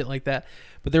 and shit like that.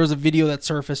 But there was a video that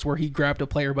surfaced where he grabbed a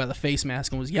player by the face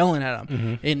mask and was yelling at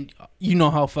him. And you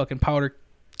know how fucking powder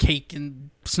cake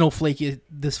and snowflake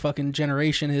this fucking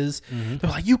generation is. They're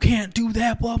like, you can't do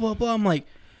that, blah, blah, blah. I'm like,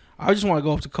 I just want to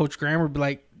go up to Coach Grammer and be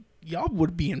like, y'all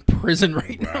would be in prison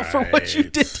right now for what you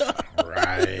did to us.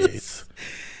 Right.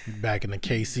 Back in the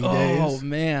KC days. Oh,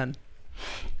 man.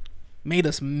 Made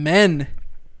us men.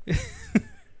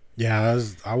 Yeah,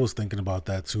 I was thinking about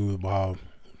that too, about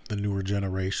the newer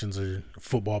generations of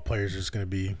football players are just going to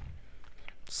be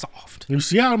soft. You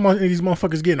see how these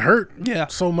motherfuckers getting hurt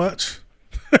so much?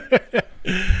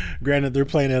 Granted, they're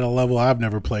playing at a level I've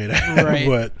never played at, right.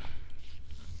 But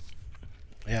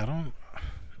yeah, I don't.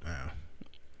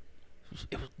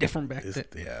 It was different back then.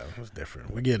 Yeah, it was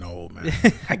different. We're getting old, man.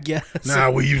 I guess. Nah,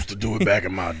 we used to do it back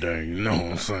in my day. You know what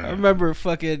I'm saying? I remember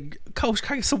fucking, Coach,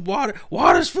 can I get some water?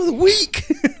 Water's for the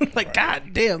weak. Like,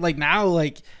 God damn. Like, now,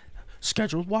 like,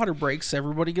 scheduled water breaks.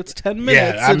 Everybody gets 10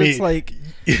 minutes. Yeah, it's like,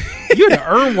 you had to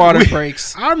earn water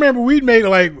breaks. I remember we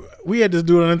had this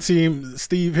dude on the team,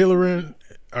 Steve Hillerin,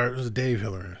 or it was Dave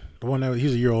Hillerin. The one that he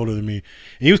was a year older than me. And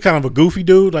he was kind of a goofy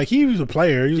dude. Like, he was a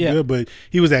player. He was good, but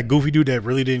he was that goofy dude that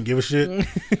really didn't give a shit.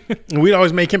 And we'd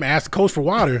always make him ask the coach for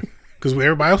water because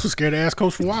everybody else was scared to ask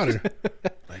coach for water.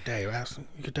 Like, Dave, ask him,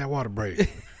 you get that water break.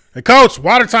 Hey, coach,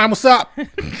 water time, what's up?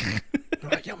 I'm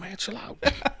like, yo, man, chill out.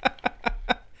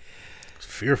 It's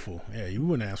fearful. Yeah, you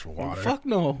wouldn't ask for water. Fuck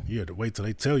no. You had to wait till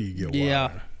they tell you get water.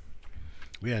 Yeah.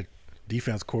 We had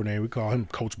defense coordinator. We call him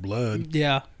Coach Blood.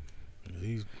 Yeah.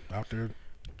 He's out there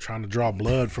trying to draw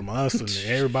blood from us and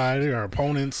everybody, our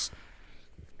opponents,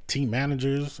 team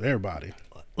managers, everybody.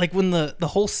 Like when the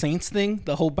whole Saints thing,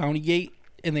 the whole Bounty Gate,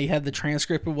 and they had the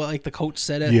transcript of what like the coach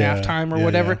said at Yeah, halftime or yeah,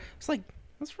 whatever. yeah. It's like,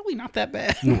 that's really not that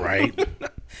bad. Right.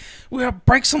 We gotta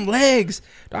break some legs.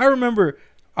 I remember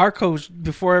our coach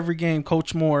before every game,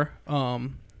 Coach Moore,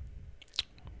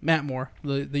 Matt Moore,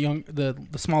 the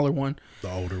smaller one, The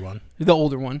older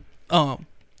one.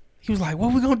 He was like,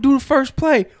 "What we gonna do the first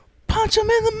play? Punch him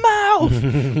in the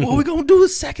mouth. What we gonna do the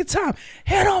second time?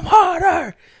 Hit him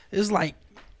harder." It's like,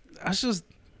 I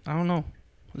don't know.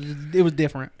 It was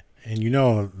different. And you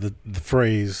know the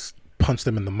phrase "punch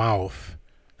them in the mouth"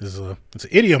 it's an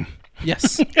idiom.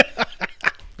 Yes.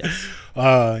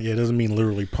 Yeah, it doesn't mean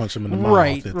literally punch them in the mouth.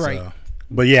 Right, It's, right.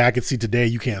 But yeah, I could see today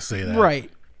you can't say that.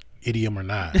 Right. Idiom or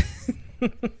not.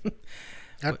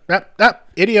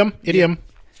 Idiom.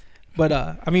 But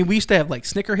I mean, we used to have like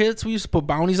Snicker hits. We used to put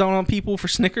bounties on people for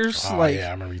Snickers. Oh like, yeah,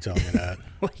 I remember you telling me that.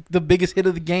 like the biggest hit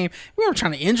of the game. We weren't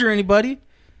trying to injure anybody,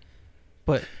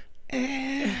 but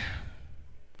I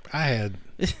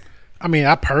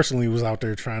personally was out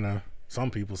there trying to. Some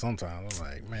people sometimes I'm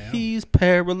like, man, he's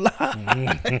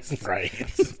paralyzed. right.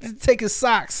 Take his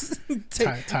socks.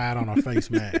 Tied on a face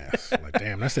mask. Like,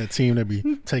 damn, that's that team that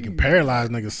be taking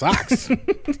paralyzed niggas' socks.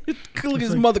 Look at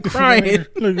his mother crying.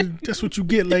 Look, that's what you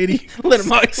get, lady. Let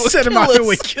him out. Set him out here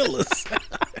with killers.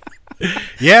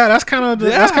 Yeah, that's kind of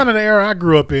the era I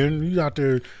grew up in. You out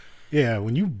there, yeah.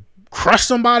 When you crush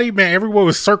somebody, man, everyone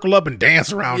would circle up and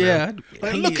dance around. Yeah, them.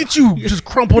 Like, look at you, just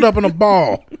crumpled up in a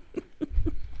ball.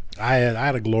 I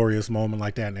had a glorious moment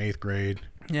like that in 8th grade.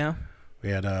 Yeah. We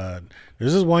had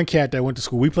there's this one cat that went to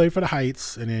school. We played for the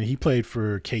Heights, and then he played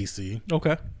for KC.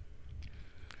 Okay.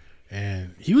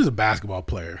 And he was a basketball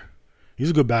player. He's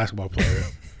a good basketball player.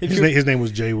 His name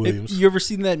was Jay Williams. You ever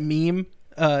seen that meme?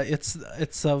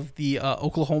 It's of the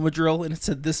Oklahoma drill, and it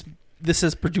said this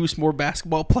has produced more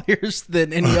basketball players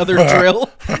than any other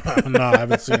drill. No, I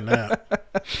haven't seen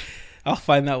that. I'll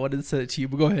find that one and send it to you.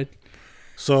 But go ahead.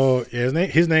 So yeah,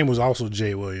 his name was also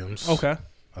Jay Williams. Okay.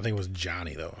 I think it was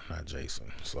Johnny though, not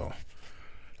Jason. So,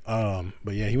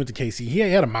 but yeah, he went to KC. He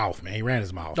had a mouth, man. He ran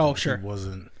his mouth. Oh, sure.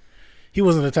 He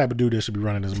wasn't the type of dude that should be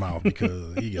running his mouth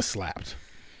because he gets slapped.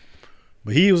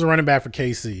 But he was a running back for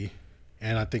KC,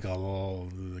 and I think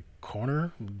the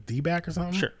corner D-back or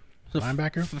something. Sure.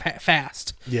 Linebacker.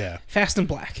 Fast. Yeah. Fast and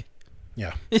black.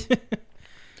 Yeah.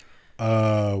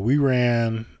 We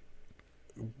ran.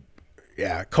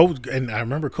 Yeah, Coach, and I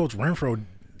remember Coach Renfro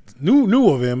knew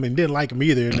of him and didn't like him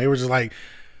either, and they were just like,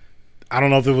 I don't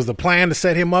know if it was the plan to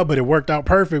set him up, but it worked out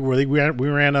perfect. Where we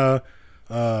ran a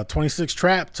 26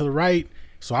 trap to the right,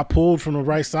 so I pulled from the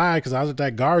right side because I was at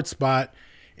that guard spot,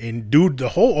 and dude, the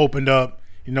hole opened up,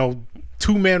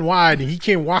 2 men wide, and he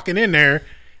came walking in there,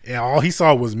 and all he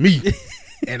saw was me,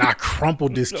 and I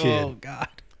crumpled this kid. Oh God!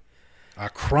 I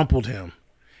crumpled him,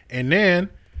 and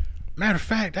then. Matter of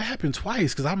fact, that happened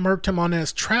twice because I murked him on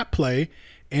that trap play,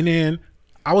 and then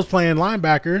I was playing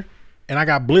linebacker, and I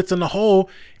got blitzed in the hole,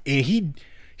 and he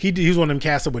was one of them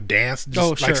cats that would dance,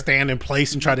 just like stand in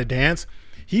place and try to dance.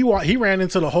 He ran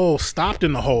into the hole, stopped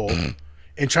in the hole,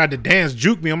 and tried to dance,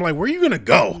 juke me. I'm like, where are you gonna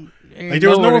go? Like there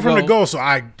was nowhere for him to go, so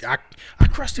I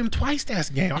crushed him twice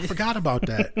that game. I forgot about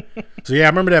that. So yeah, I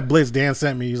remember that blitz Dan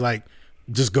sent me. He's like,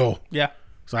 just go. Yeah.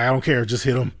 So I don't care, just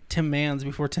hit him. Tim Mans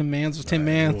before Tim Mans was Tim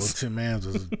Mans. Well, Tim Mans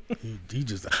was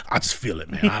I just feel it,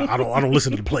 man. I don't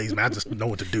listen to the plays, man. I just know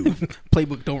what to do.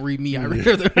 Playbook don't read me. I don't read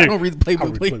the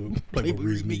playbook. Playbook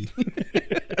reads me.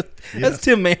 That's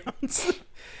Tim Mans.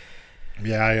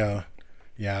 Yeah,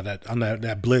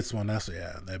 that blitz one.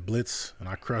 That blitz, and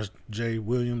I crushed Jay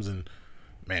Williams, and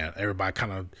man,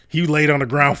 everybody he laid on the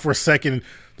ground for a second.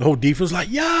 The whole defense was like,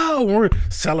 yo, we're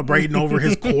celebrating over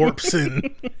his corpse, and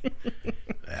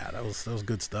yeah, that was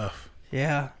good stuff.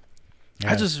 Yeah.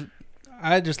 I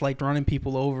just liked running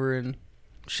people over and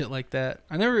shit like that.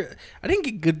 I didn't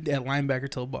get good at linebacker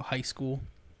till about high school,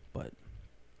 but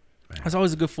I was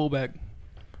always a good fullback.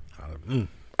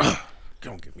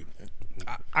 Don't get me.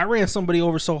 I ran somebody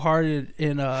over so hard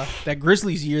in that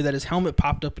Grizzlies year that his helmet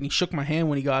popped up and he shook my hand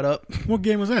when he got up. What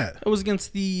game was that? It was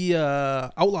against the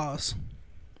Outlaws.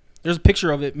 There's a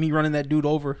picture of it, me running that dude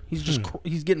over. He's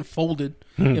getting folded.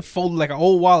 It folded like an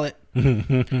old wallet.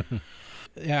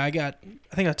 Yeah, I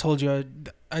think I told you,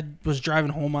 I was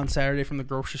driving home on Saturday from the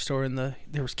grocery store, and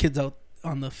there was kids out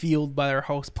on the field by their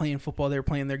house playing football. They were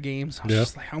playing their games. I was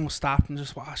just like, I almost stopped and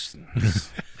just watched.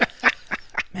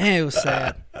 Man, it was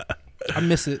sad. I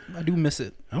miss it. I do miss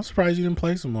it. I'm surprised you didn't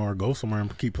play some more or go somewhere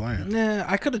and keep playing. Nah,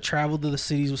 I could have traveled to the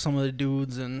cities with some of the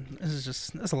dudes, and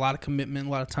that's a lot of commitment, a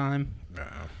lot of time.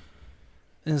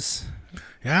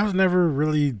 I was never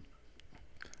really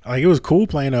it was cool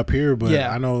playing up here, but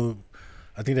yeah.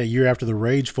 I think that year after the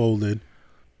Rage folded,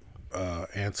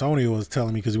 Antonio was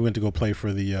telling me because we went to go play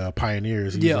for the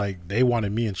Pioneers. He was like, they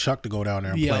wanted me and Chuck to go down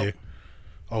there and play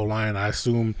O-line. I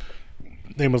assume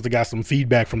they must have got some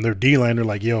feedback from their D-line. They're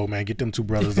like, yo, man, get them two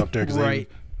brothers up there because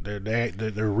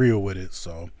they're real with it.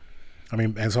 So, I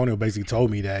mean, Antonio basically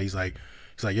told me that. He's like,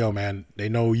 yo, man, they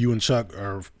know you and Chuck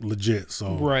are legit.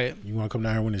 So you want to come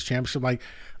down here and win this championship? Like,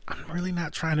 I'm really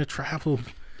not trying to travel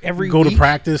go week. To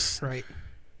practice. Right.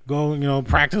 Go,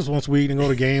 practice once a week and go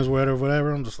to games,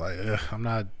 whatever. I'm just like, I'm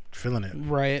not feeling it.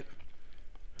 Right.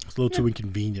 It's a little too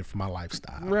inconvenient for my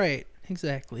lifestyle. Right.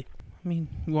 Exactly. I mean,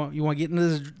 you want to get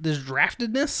into this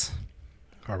draftedness?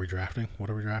 Are we drafting? What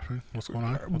are we drafting? What's going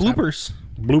on? Bloopers.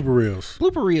 Blooper Reels.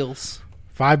 Blooper Reels.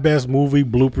 5 best movie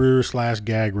blooper /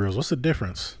 gag reels. What's the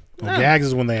difference? Well, gags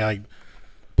is when they like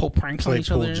pull pranks on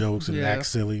each other. Pull jokes and act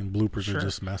silly, and bloopers are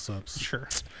just mess ups. Sure.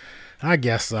 I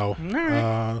guess so. All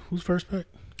right. Who's first pick?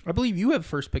 I believe you have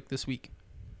first pick this week.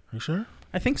 Are you sure?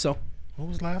 I think so. What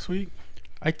was last week?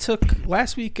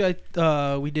 Last week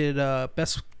we did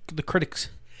best the critics.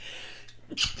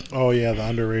 Oh yeah, the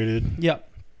underrated. Yep.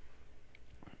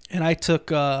 And I took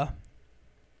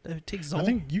did I take Zoe? I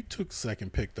think you took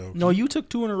second pick though. No, you took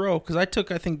 2 in a row because I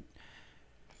think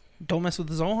Don't Mess with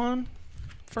the Zohan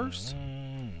first.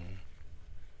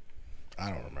 I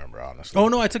don't remember honestly. Oh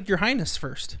no, I took Your Highness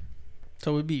first,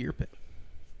 so it would be your pick.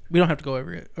 We don't have to go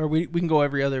we can go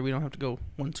every other. We don't have to go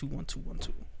 1 2 1 2 1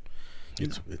 2.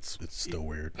 It's still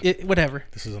weird. Whatever.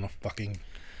 This isn't a fucking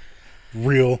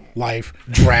real life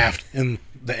draft in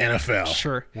the NFL.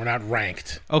 Sure. We're not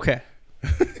ranked. Okay.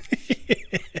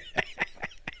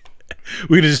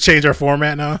 We can just change our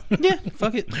format now? Yeah,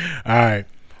 fuck it. All right.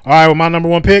 Well, my number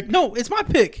 1 pick? No, it's my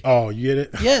pick. Oh, you get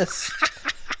it? Yes.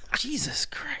 Jesus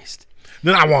Christ.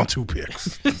 Then I want 2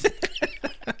 picks.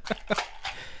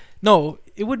 No,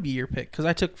 it would be your pick because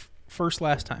I took first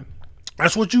last time.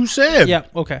 That's what you said.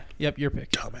 Yep. Okay. Yep. Your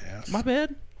pick. Dumbass. My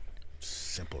bad.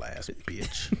 Simple ass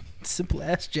bitch. Simple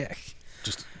ass Jack.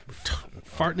 Just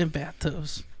farting in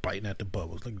bathtubs. Biting at the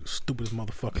bubbles like the stupidest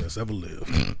motherfucker that's ever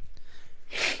lived.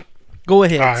 Go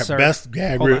ahead, all right, sir. Best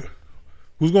gag reel.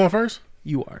 Who's going first?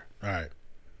 You are. All right.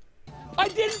 I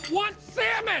didn't want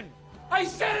salmon! I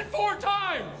said it 4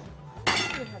 times!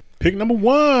 Pick number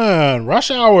 1, Rush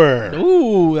Hour.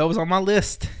 Ooh, that was on my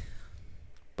list.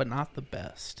 But not the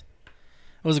best.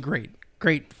 It was a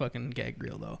great fucking gag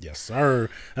reel, though. Yes, sir.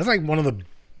 That's like one of the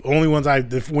only ones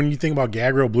when you think about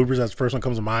gag reel bloopers, that's the first one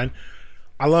comes to mind.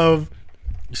 I love,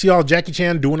 you see all Jackie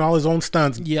Chan doing all his own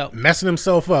stunts, messing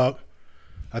himself up.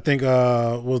 I think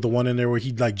was the one in there where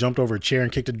he like jumped over a chair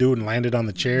and kicked a dude and landed on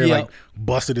the chair, like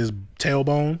busted his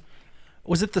tailbone.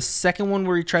 Was it the second one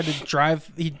where he tried to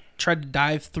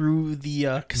dive through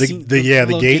the casino, the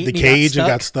gate, the cage, and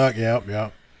got stuck? Yep.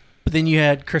 But then you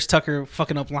had Chris Tucker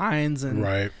fucking up lines, and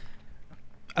I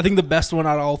think the best one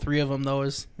out of all 3 of them though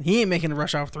is he ain't making a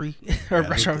Rush Hour 3 or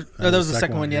Rush Hour. No, that was the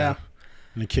second one. Yeah.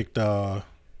 And he kicked Ricky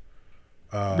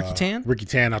Tan. Ricky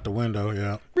Tan out the window.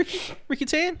 Yeah. Ricky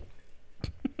Tan.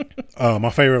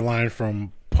 My favorite line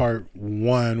from part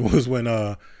 1 was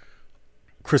when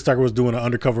Chris Tucker was doing an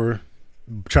undercover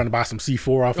trying to buy some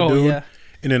C4 off a dude. Yeah.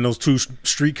 And then those 2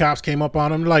 street cops came up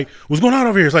on him. They're like, what's going on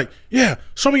over here? It's like, yeah,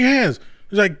 show me your hands.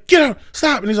 He's like, get out,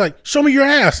 stop. And he's like, show me your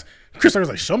ass. Chris Tucker's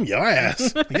like, show me your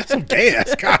ass. You got some gay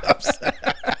ass cops.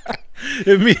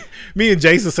 And me and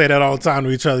Jason say that all the time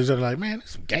to each other. They're like, man,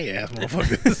 there's some gay ass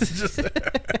motherfuckers.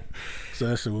 So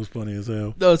that shit was funny as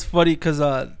hell. No, it's funny because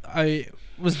I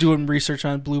was doing research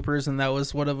on bloopers, and that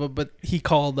was one of them. But he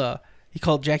called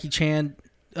Jackie Chan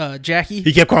Jackie.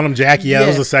 He kept calling him Jackie. Yeah, that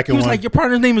was the second one. He was like, your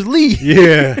partner's name is Lee.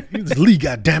 Yeah, it's Lee.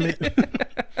 Goddammit.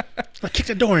 Like, kick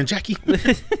the door in, Jackie.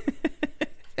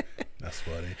 That's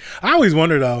funny. I always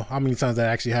wonder though how many times that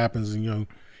actually happens. And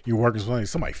you're working with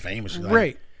somebody famous, like,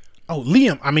 right? Oh,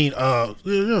 Liam. I mean,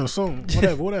 so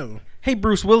whatever. Hey,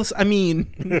 Bruce Willis. I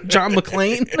mean, John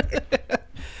McClane.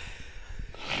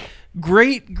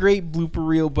 Great blooper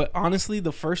reel, but honestly,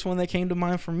 the first one that came to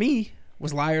mind for me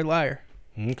was Liar Liar.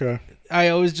 Okay. I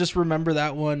always just remember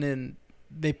that one, and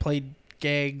they played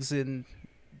gags, and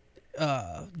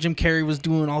Jim Carrey was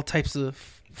doing all types of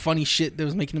funny shit that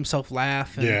was making himself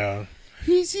laugh. And yeah.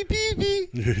 Easy baby.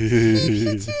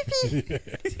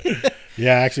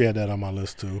 Yeah, I actually had that on my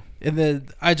list too. And then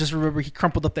I just remember he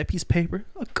crumpled up that piece of paper,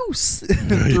 a goose,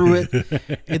 threw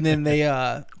it, and then they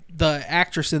the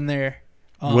actress in there.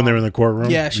 When they were in the courtroom?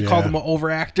 Yeah, she called him an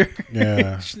overactor.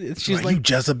 Yeah. She's like, you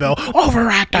Jezebel,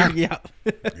 overactor. Yeah.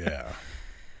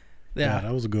 Yeah,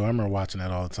 that was a good. I remember watching that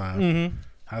all the time. Mm-hmm.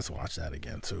 I have to watch that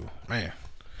again too. Man,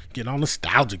 getting all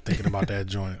nostalgic thinking about that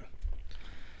joint.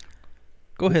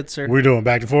 Go ahead, sir. We're doing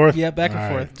back and forth? Yeah, back and All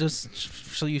forth. right. Just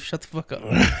so you shut the fuck up.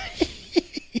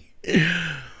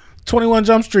 21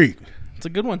 Jump Street. It's a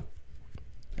good one.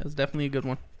 That was definitely a good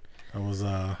one. That was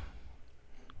a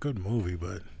good movie,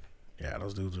 but yeah,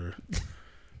 those dudes are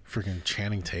freaking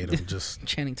Channing Tatum. Just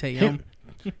Channing Tatum.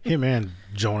 him and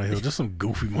Jonah Hill, just some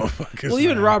goofy motherfuckers. Well,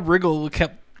 even man. Rob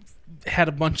Riggle had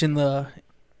a bunch in the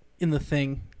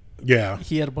thing. Yeah,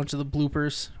 He had a bunch of the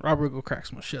bloopers. Rob Riggle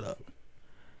cracks my shit up.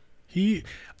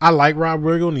 I like Rob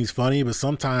Riggle and he's funny, but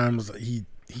sometimes he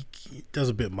does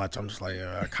a bit much. I'm just like,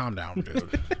 calm down,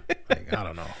 dude. Like, I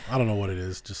don't know what it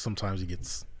is. Just sometimes he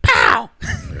gets Pow!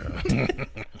 Yeah.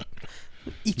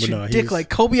 Eat But your no, dick he's- like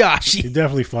Kobayashi. He's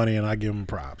definitely funny, and I give him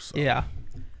props. So. Yeah.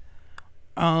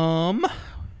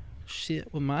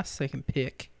 Shit. With my second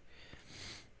pick,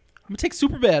 I'm gonna take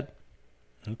Superbad.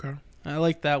 Okay. I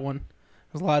like that one.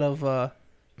 There's a lot of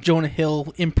Jonah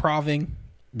Hill improving,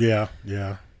 Yeah.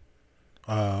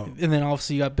 and then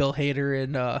obviously you got Bill Hader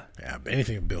and Yeah,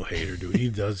 anything Bill Hader, dude.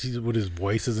 He's with his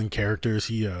voices and characters.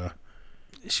 She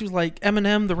was like,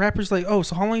 Eminem, the rapper's like, oh,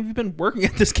 so how long have you been working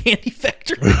at this candy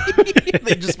factory?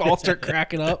 They just all start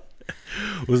cracking up.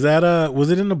 was it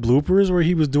in the bloopers where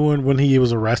he was doing when he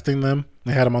was arresting them?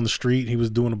 They had him on the street. He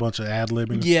was doing a bunch of ad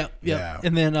libbing. Yeah.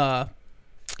 And then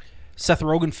Seth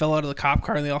Rogen fell out of the cop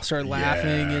car and they all started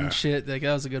laughing and shit. Like,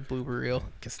 that was a good blooper reel.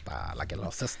 Like a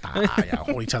little sister. Y'all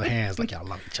hold each other hands like y'all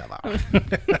love each other.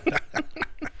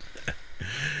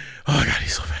 Oh my god,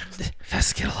 he's so fast.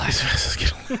 Fast to get alive. Fast as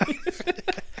get alive.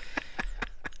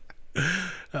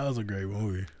 That was a great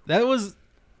movie. That was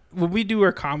when we do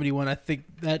our comedy one. I think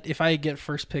that if I get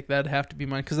first pick, that'd have to be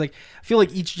mine because like I feel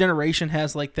like each generation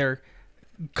has like their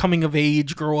coming of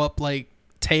age, grow up like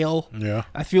tale. Yeah.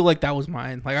 I feel like that was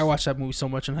mine. Like I watched that movie so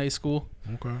much in high school.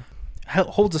 Okay. It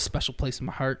holds a special place in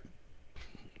my heart.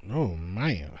 Oh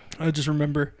man. I just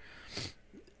remember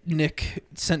Nick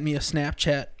sent me a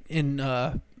Snapchat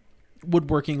in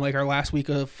woodworking like our last week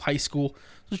of high school.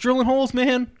 I was drilling holes,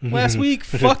 man. Last week.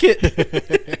 Fuck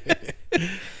it.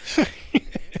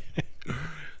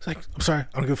 It's like, I'm sorry, I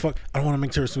don't give a fuck. I don't want to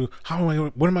make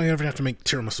tiramisu. When am I ever have to make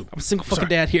tiramisu? I'm a single fucking sorry.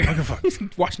 dad here. I don't give a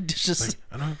fuck. Washing dishes.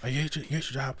 Like, I know, you hate your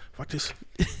job. Fuck this.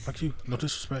 Fuck you. No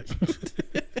disrespect.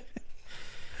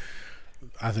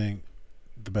 I think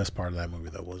the best part of that movie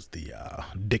though was the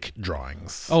dick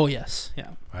drawings. Oh yes,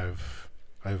 yeah.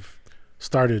 I've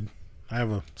started. I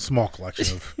have a small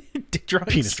collection of Dick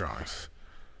drawings. penis drawings.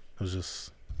 It was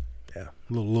just a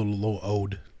little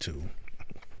ode to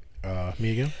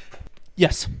me again.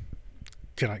 Yes,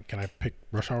 Can I pick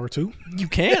Rush Hour 2? you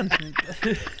can.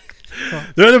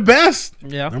 They're the best.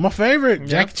 Yeah, They're my favorite. Yeah.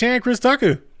 Jackie Chan, Chris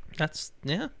Tucker. that's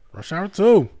yeah. Rush Hour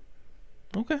 2.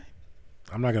 Okay.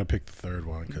 I'm not gonna pick the third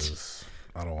one because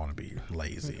I don't want to be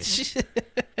lazy.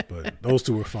 But those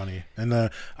two were funny, and I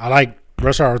like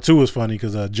Rush Hour 2 was funny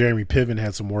because Jeremy Piven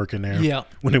had some work in there. Yeah.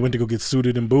 When they went to go get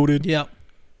suited and booted. Yeah.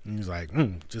 And he's like,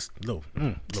 just little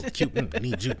cute. I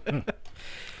need you.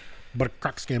 Butter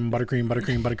crock skin,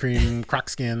 buttercream, crock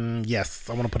skin. Yes,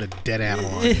 I want to put a dead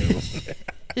animal on you.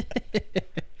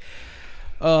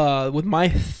 With my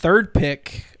third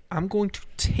pick, I'm going to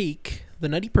take The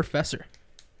Nutty Professor.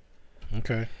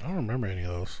 Okay, I don't remember any of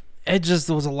those. It just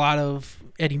there was a lot of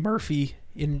Eddie Murphy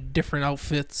in different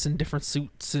outfits and different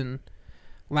suits and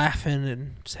laughing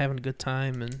and just having a good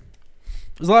time, and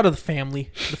there's a lot of the family,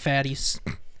 the fatties.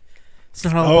 It's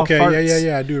not all about farts.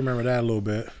 Yeah. I do remember that a little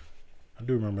bit. I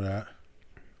do remember that.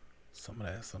 Some of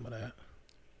that. Just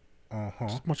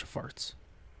a bunch of farts.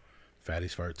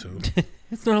 Fatty's fart too.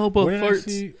 It's not all about Where did I farts.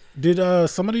 see- Did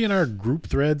somebody in our group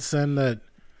thread send that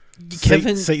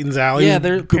Kevin, Satan's Alley yeah,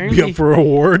 they're could be apparently- up for an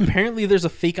award? Apparently, there's a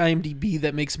fake IMDb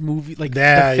that makes movie like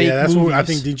Yeah, the fake that's movies. what I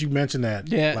think. Didn't you mention that?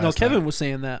 Yeah, no, last Kevin time? was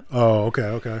saying that. Oh,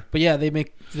 okay. But yeah, they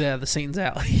make the Satan's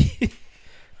Alley.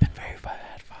 Been very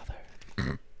bad,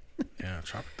 Father. Yeah,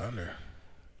 Tropic Thunder.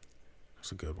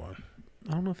 That's a good one.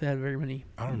 I don't know if they had very many.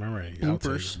 I don't remember any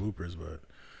Bloopers. bloopers, but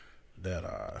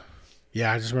that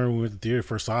yeah, I just remember when we went to the theater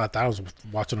first saw it. I thought I was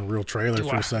watching a real trailer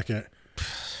for a second. I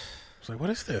was like, what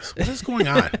is this? What is going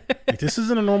on? Like, this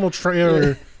isn't a normal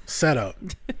trailer setup.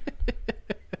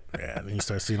 Yeah, and then you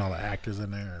start seeing all the actors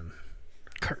in there and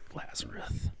Kurt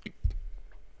Lazarus.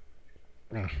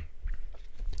 all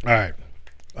right.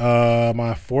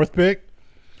 My fourth pick,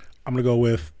 I'm gonna go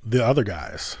with The Other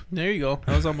Guys. There you go.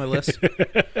 That was on my list.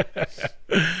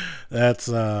 That's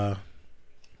that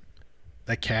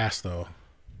cast though.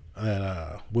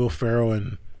 That Will Ferrell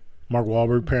and Mark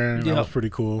Wahlberg pairing, that was pretty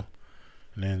cool.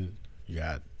 And then you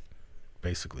got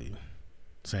basically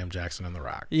Sam Jackson and The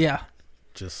Rock. Yeah.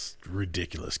 Just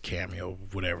ridiculous cameo,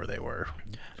 whatever they were.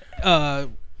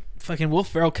 fucking Will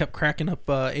Ferrell kept cracking up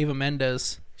Ava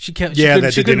Mendes. She kept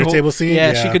that the dinner table scene.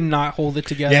 Yeah, she could not hold it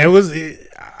together. Yeah, it was.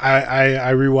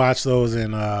 I rewatched those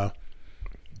and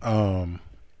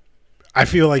I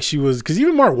feel like she was, because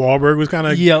even Mark Wahlberg was kind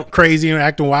of crazy and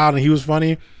acting wild, and he was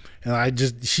funny, and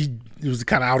it was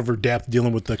kind of out of her depth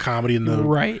dealing with the comedy and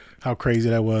how crazy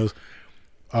that was.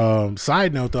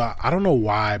 Side note though, I don't know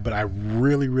why, but I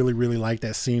really, really, really like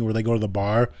that scene where they go to the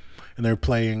bar and they're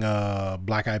playing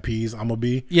Black Eyed Peas, I'ma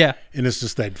Be. Yeah. And it's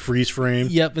just that freeze frame.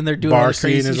 Yep, and they're doing bar all the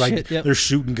crazy scene is like shit. Yep. They're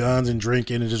shooting guns and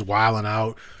drinking and just wilding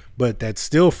out. But that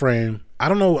still frame, I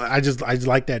don't know, I just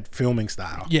like that filming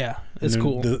style. Yeah, it's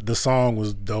cool. The song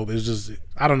was dope. It was just,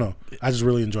 I don't know, I just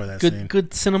really enjoy that scene.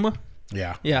 Good cinema.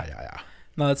 Yeah.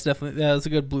 No, that's definitely, that's a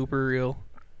good blooper reel.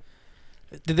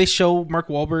 Did they show Mark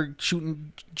Wahlberg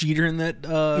shooting Jeter in that?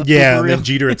 Yeah, and then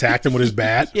Jeter attacked him with his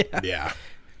bat. Yeah.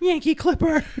 Yankee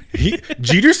Clipper.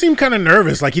 Jeter seemed kind of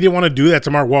nervous, like he didn't want to do that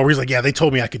to Mark Wahlberg. He's like, "Yeah, they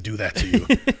told me I could do that to you."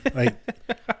 Like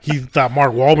he thought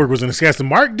Mark Wahlberg was going to sketch him.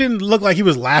 Mark didn't look like he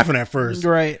was laughing at first,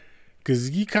 right? Because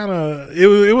he kind of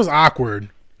it was awkward.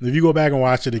 If you go back and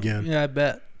watch it again, yeah, I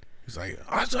bet. He's like,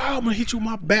 I'm gonna hit you with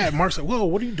my bat. Mark's like, whoa,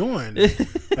 what are you doing?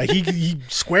 Like he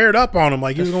squared up on him,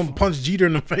 like he was gonna punch Jeter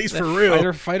in the face for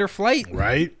real. Fight or flight,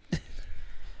 right?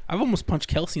 I've almost punched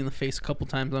Kelsey in the face a couple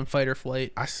times on Fight or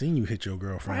Flight. I seen you hit your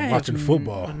girlfriend watching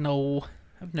football. No,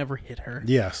 I've never hit her.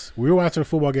 Yes, we were watching a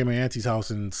football game at Auntie's house,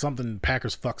 and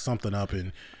Packers fucked something up,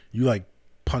 and you like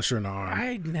punched her in the arm.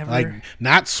 I never, like,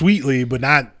 not sweetly, but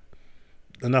not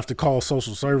enough to call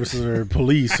social services or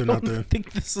police or nothing. I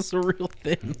think this is a real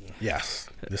thing. Yes,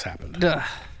 this happened. I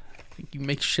think you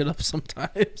make shit up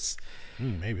sometimes.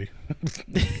 Maybe.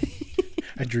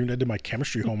 I dreamed I did my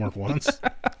chemistry homework once.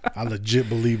 I legit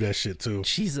believe that shit too.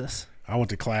 Jesus. I went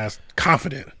to class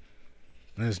confident.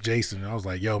 And it's Jason. And I was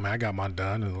like, yo, man, I got mine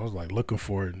done. And I was like looking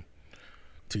for it. And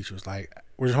teacher was like,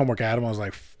 where's your homework, Adam? I was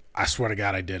like, I swear to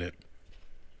God I did it.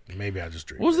 Maybe I just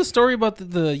dreamed. What was the story about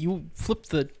the you flipped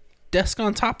the desk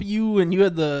on top of you and you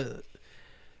had the...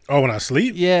 Oh, when I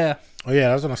sleep? Yeah. Oh, yeah,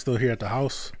 that's when I was still here at the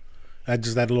house. There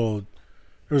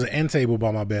was an end table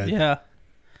by my bed. Yeah.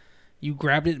 You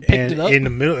grabbed it and picked it up? In the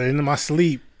middle, into my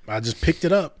sleep, I just picked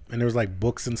it up, and there was like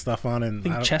books and stuff on it. And I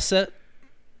think chess set?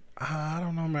 I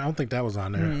don't know, man. I don't think that was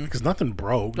on there because nothing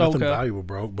broke. Nothing valuable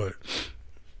broke, but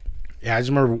yeah, I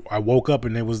just remember I woke up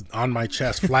and it was on my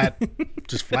chest, flat,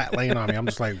 just flat laying on me. I'm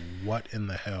just like, what in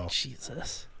the hell?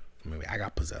 Jesus. Maybe I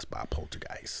got possessed by a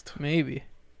poltergeist. Maybe.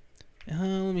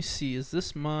 Let me see.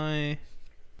 This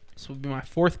would be my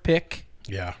fourth pick.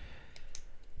 Yeah.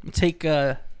 Take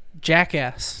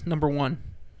Jackass #1.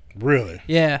 Really?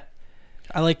 Yeah.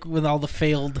 I like when all the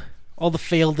failed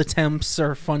attempts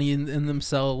are funny in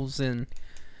themselves, and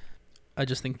I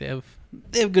just think they have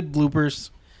good bloopers.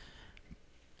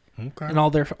 Okay. And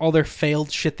all their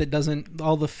failed shit that doesn't,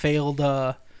 all the failed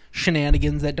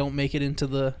shenanigans that don't make it into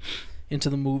the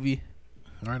movie.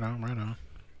 Right on.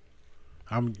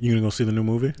 You gonna go see the new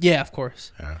movie? Yeah, of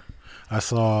course. Yeah. I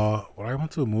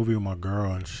went to a movie with my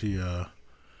girl, and she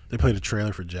they played a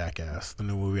trailer for Jackass, the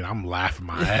new movie, and I'm laughing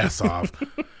my ass off.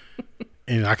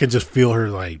 And I could just feel her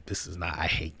like, I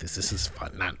hate this. This is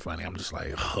not funny. I'm just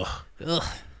like, ugh. It's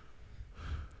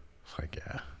like,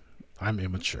 yeah, I'm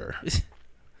immature.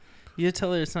 You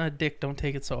tell her it's not a dick. Don't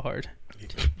take it so hard.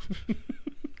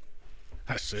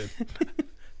 I should.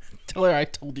 Tell her I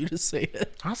told you to say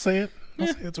it. I'll say it. I'll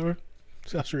say it to her.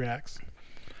 See how she reacts.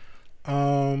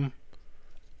 I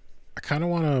kind of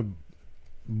want to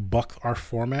buck our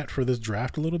format for this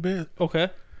draft a little bit. Okay.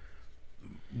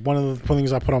 One of the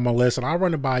things I put on my list, and I'll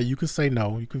run it by you. You can say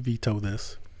no. You can veto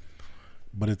this.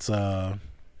 But it's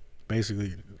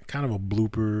basically kind of a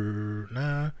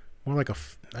blooper. More like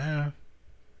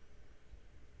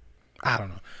I don't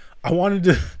know. I wanted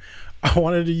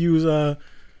to use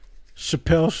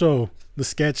Chappelle Show,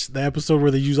 the episode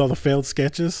where they use all the failed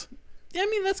sketches. Yeah, I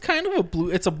mean that's kind of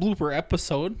it's a blooper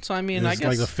episode. So I mean, I guess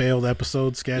like a failed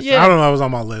episode sketch. Yeah. I don't know. It was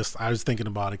on my list. I was thinking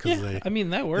about it because I mean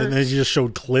that works. And they just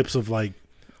showed clips of like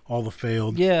all the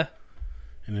failed. Yeah.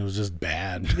 And it was just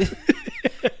bad.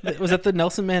 Was that the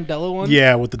Nelson Mandela one?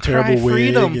 Yeah, with the terrible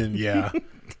wig and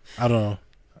I don't know.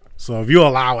 So if you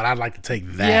allow it, I'd like to take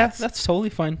that. Yeah, that's totally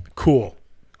fine. Cool.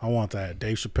 I want that.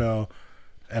 Dave Chappelle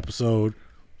episode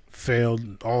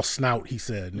failed all snout, he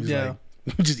said. And he's like,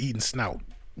 just eating snout.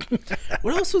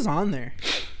 What else was on there?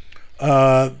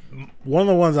 One of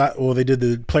the ones they did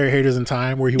the Player Haters in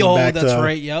Time where he went back to... Oh, that's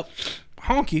right, yep.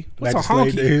 Honky. What's a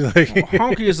honky? He's like,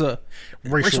 honky is a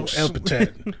racial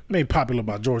epithet made popular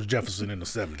by George Jefferson in the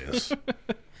 70s.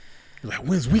 He's like,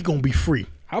 when's we gonna be free?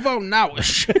 How about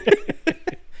nowish?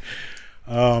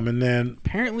 And then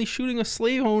apparently shooting a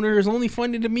slave owner is only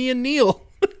funny to me and Neil.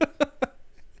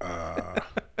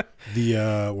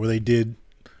 Where they did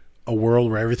a world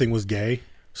where everything was gay.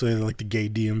 So they had like the gay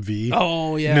DMV.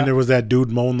 Oh yeah. And then there was that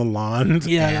dude mowing the lawns.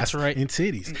 Yeah, ass that's right. And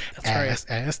titties. That's right.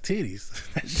 Ass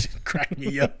titties. That shit cracked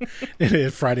me up. And they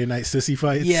had Friday night sissy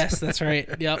fights. Yes, that's right.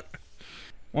 Yep.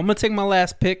 Well, I'm gonna take my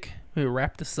last pick. We'll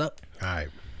wrap this up. All right.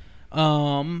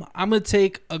 I'm gonna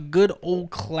take a good old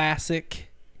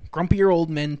classic, Grumpier Old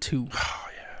Men 2. Oh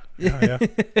yeah.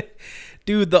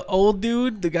 Dude, the old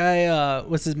dude, the guy,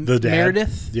 what's his the dad.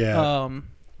 Meredith? Yeah.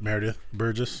 Meredith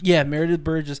Burgess. Yeah, Meredith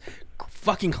Burgess.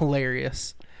 Fucking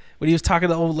hilarious. When he was talking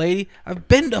to the old lady, I've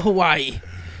been to Hawaii.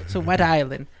 So what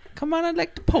island? Come on, I'd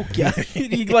like to poke ya.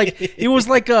 It was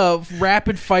like a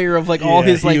rapid fire of like all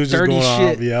his like dirty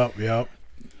shit. Yep.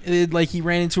 Like he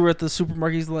ran into her at the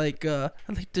supermarket. He's like, I'd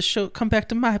like to come back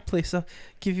to my place. I'll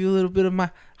give you a little bit of my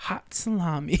hot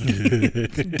salami.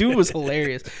 Dude was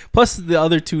hilarious. Plus the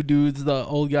other two dudes, the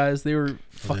old guys, they were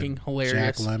fucking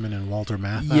hilarious. Jack Lemmon and Walter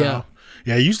Matthau.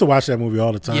 Yeah, I used to watch that movie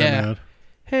all the time, man.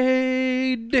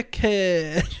 Hey,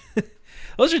 dickhead.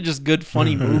 Those are just good,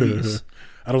 funny movies.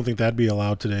 I don't think that'd be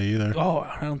allowed today either. Oh,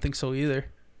 I don't think so either.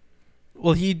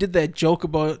 Well, he did that joke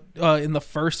about in the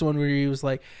first one where he was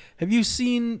like, "Have you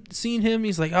seen him?"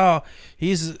 He's like, "Oh,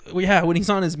 when he's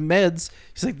on his meds."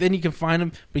 He's like, "Then you can find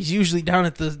him, but he's usually down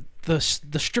at the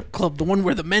strip club, the one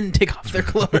where the men take off their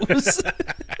clothes."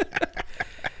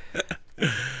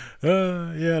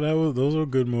 Those were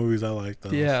good movies. I like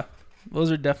those. Yeah,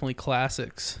 those are definitely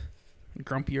classics.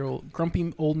 Grumpy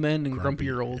old men and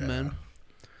grumpier old men.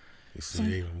 You see,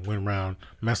 they went around,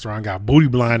 messed around, got booty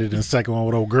blinded in the second one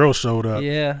when old girl showed up.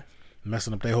 Yeah.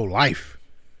 Messing up their whole life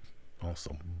on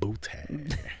some booty.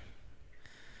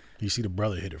 You see the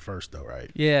brother hit it first, though, right?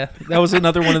 Yeah. That was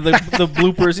another one of the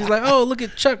bloopers. He's like, oh, look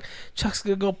at Chuck. Chuck's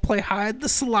going to go play hide the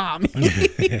salami.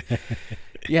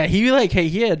 Yeah, he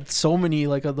had so many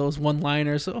like of those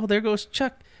one-liners. Oh, there goes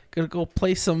Chuck. Going to go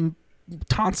play some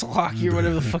tonsil hockey or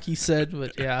whatever the fuck he said.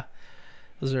 But yeah,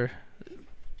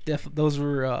 those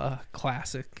were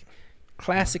classic.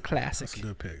 That's a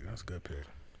good pick.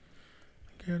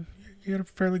 You had a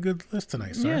fairly good list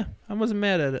tonight, sir. Yeah, I wasn't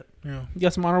mad at it. Yeah. You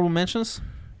got some honorable mentions?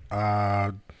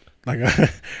 I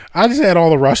just had all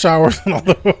the Rush Hours and all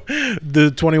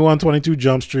the 21, 22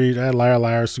 Jump Street. I had Liar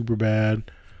Liar, Super Bad.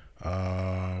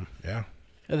 Yeah.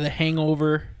 The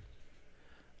Hangover,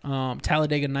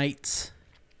 Talladega Nights.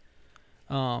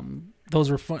 Those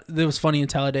were fun. It was funny in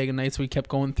Talladega Nights. We kept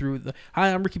going through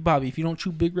 "Hi, I'm Ricky Bobby. If you don't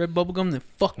chew big red bubblegum, then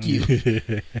fuck you."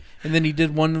 And then he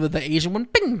did one with the Asian one.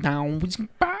 Bing down. But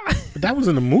that was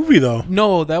in the movie, though.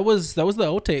 No, that was the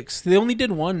outtakes. They only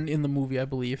did one in the movie, I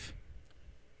believe.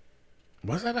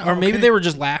 Was that? Or maybe they were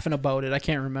just laughing about it. I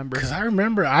can't remember. Because I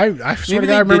remember, I swear to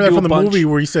God, I remember that from the movie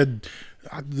where he said,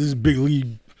 "This is Big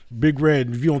League, Big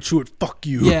Red. If you don't chew it, fuck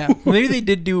you." Yeah, maybe they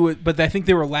did do it, but I think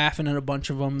they were laughing at a bunch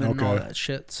of them and all that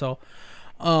shit. So,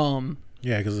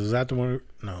 yeah, because is that the one?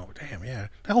 No, damn, yeah,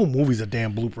 that whole movie's a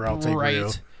damn blooper outtake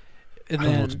reel. And I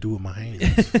don't know what to do with my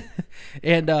hands.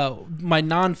 And my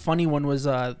non-funny one was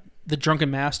the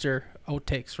Drunken Master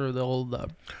outtakes for the old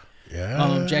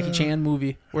Jackie Chan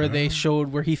movie where they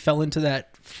showed where he fell into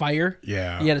that fire.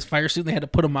 Yeah. He had his fire suit and they had to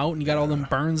put him out and he got all them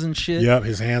burns and shit. Yep,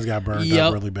 his hands got burned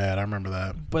up really bad. I remember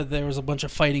that. But there was a bunch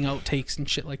of fighting outtakes and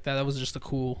shit like that. That was just a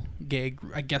cool gag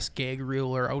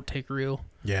reel or outtake reel.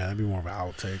 Yeah, that'd be more of an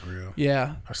outtake reel.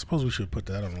 Yeah. I suppose we should put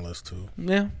that on the list too.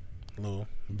 Yeah. A little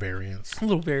variant.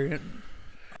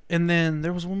 And then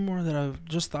there was one more that I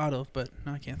just thought of, but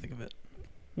now I can't think of it.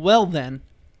 Well then,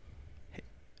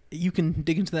 you can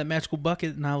dig into that magical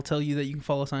bucket, and I'll tell you that you can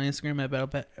follow us on Instagram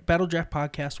at Battle Draft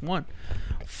Podcast 1.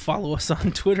 Follow us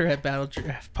on Twitter at Battle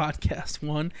Draft Podcast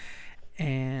 1,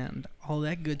 and all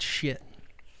that good shit.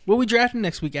 What are we drafting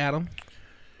next week, Adam?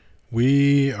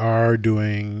 We are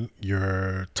doing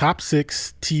your top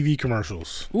 6 TV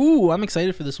commercials. Ooh, I'm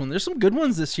excited for this one. There's some good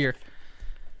ones this year.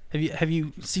 Have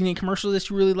you seen any commercials that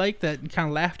you really like that you kind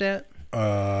of laughed at?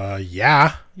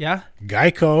 Yeah. Yeah?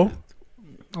 Geico.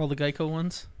 All the Geico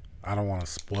ones? I don't want to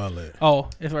spoil it. Oh,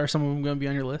 are some of them going to be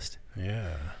on your list?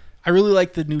 Yeah. I really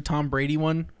like the new Tom Brady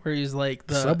one where he's like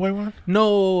the Subway one?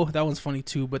 No, that one's funny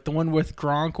too. But the one with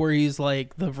Gronk where he's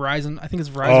like the Verizon, I think it's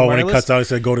Verizon. Oh, Wireless. when he cuts out, he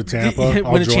said, "Go to Tampa,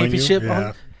 I'll win a join championship." You.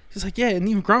 Yeah. He's like, "Yeah, and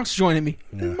even Gronk's joining me."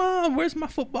 Yeah. Mom, where's my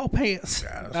football pants?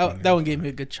 Yeah, that one gave me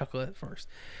a good chuckle at first.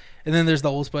 And then there's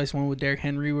the Old Spice one with Derrick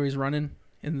Henry where he's running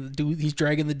and he's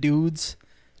dragging the dudes.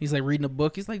 He's like reading a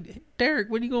book. He's like, "Hey, Derek,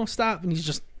 when are you gonna stop?" And he's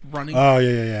just running. Oh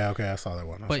yeah. Okay, I saw that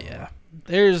one.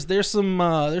 There's some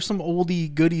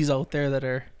oldie goodies out there that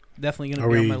are definitely gonna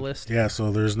be on my list. Yeah,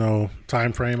 so there's no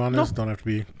time frame on this. Nope. Don't have to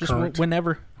be Just current.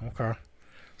 whenever. Okay,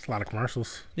 it's a lot of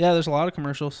commercials. Yeah, there's a lot of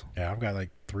commercials. Yeah, I've got like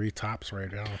 3 tops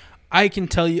right now. I can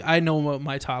tell you, I know what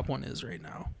my top one is right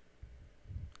now.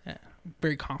 Yeah, I'm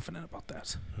very confident about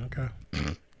that. Okay.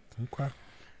 Okay.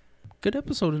 Good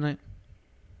episode tonight.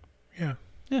 Yeah.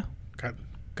 Yeah. Got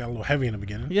a little heavy in the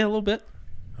beginning. Yeah, a little bit.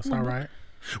 That's all right.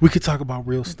 We could talk about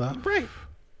real stuff. Right.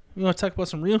 You want to talk about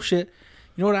some real shit?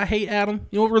 You know what I hate, Adam?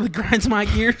 You know what really grinds my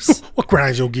gears? What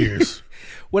grinds your gears?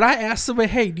 When I ask somebody,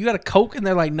 "Hey, do you got a Coke?" and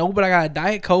they're like, "No, but I got a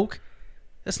Diet Coke."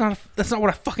 That's not what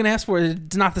I fucking asked for.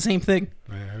 It's not the same thing.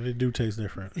 Yeah, they do taste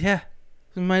different. Yeah.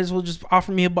 You might as well just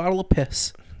offer me a bottle of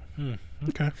piss.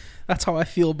 Okay. That's how I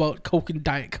feel about Coke and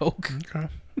Diet Coke. Okay.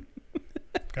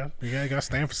 You got to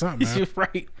stand for something, man. You're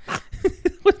right.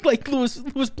 Like Lewis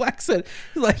Black said,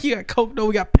 he's like, "You got Coke? No,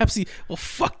 we got Pepsi." Well,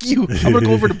 fuck you. I'm gonna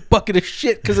go over to the bucket of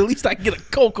shit because at least I can get a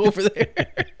Coke over there.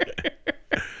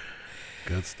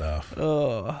 Good stuff.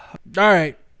 All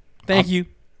right. Thank you.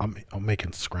 I'm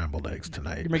making scrambled eggs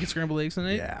tonight. You're making scrambled eggs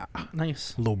tonight? Yeah.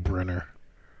 Nice. Little Brenner.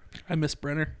 I miss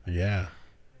Brenner. Yeah.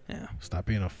 Yeah. Stop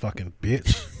being a fucking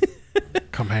bitch.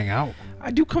 Come hang out.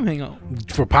 I do come hang out.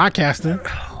 For podcasting.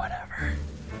 Whatever.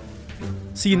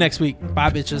 See you next week.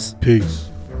 Bye, bitches. Peace.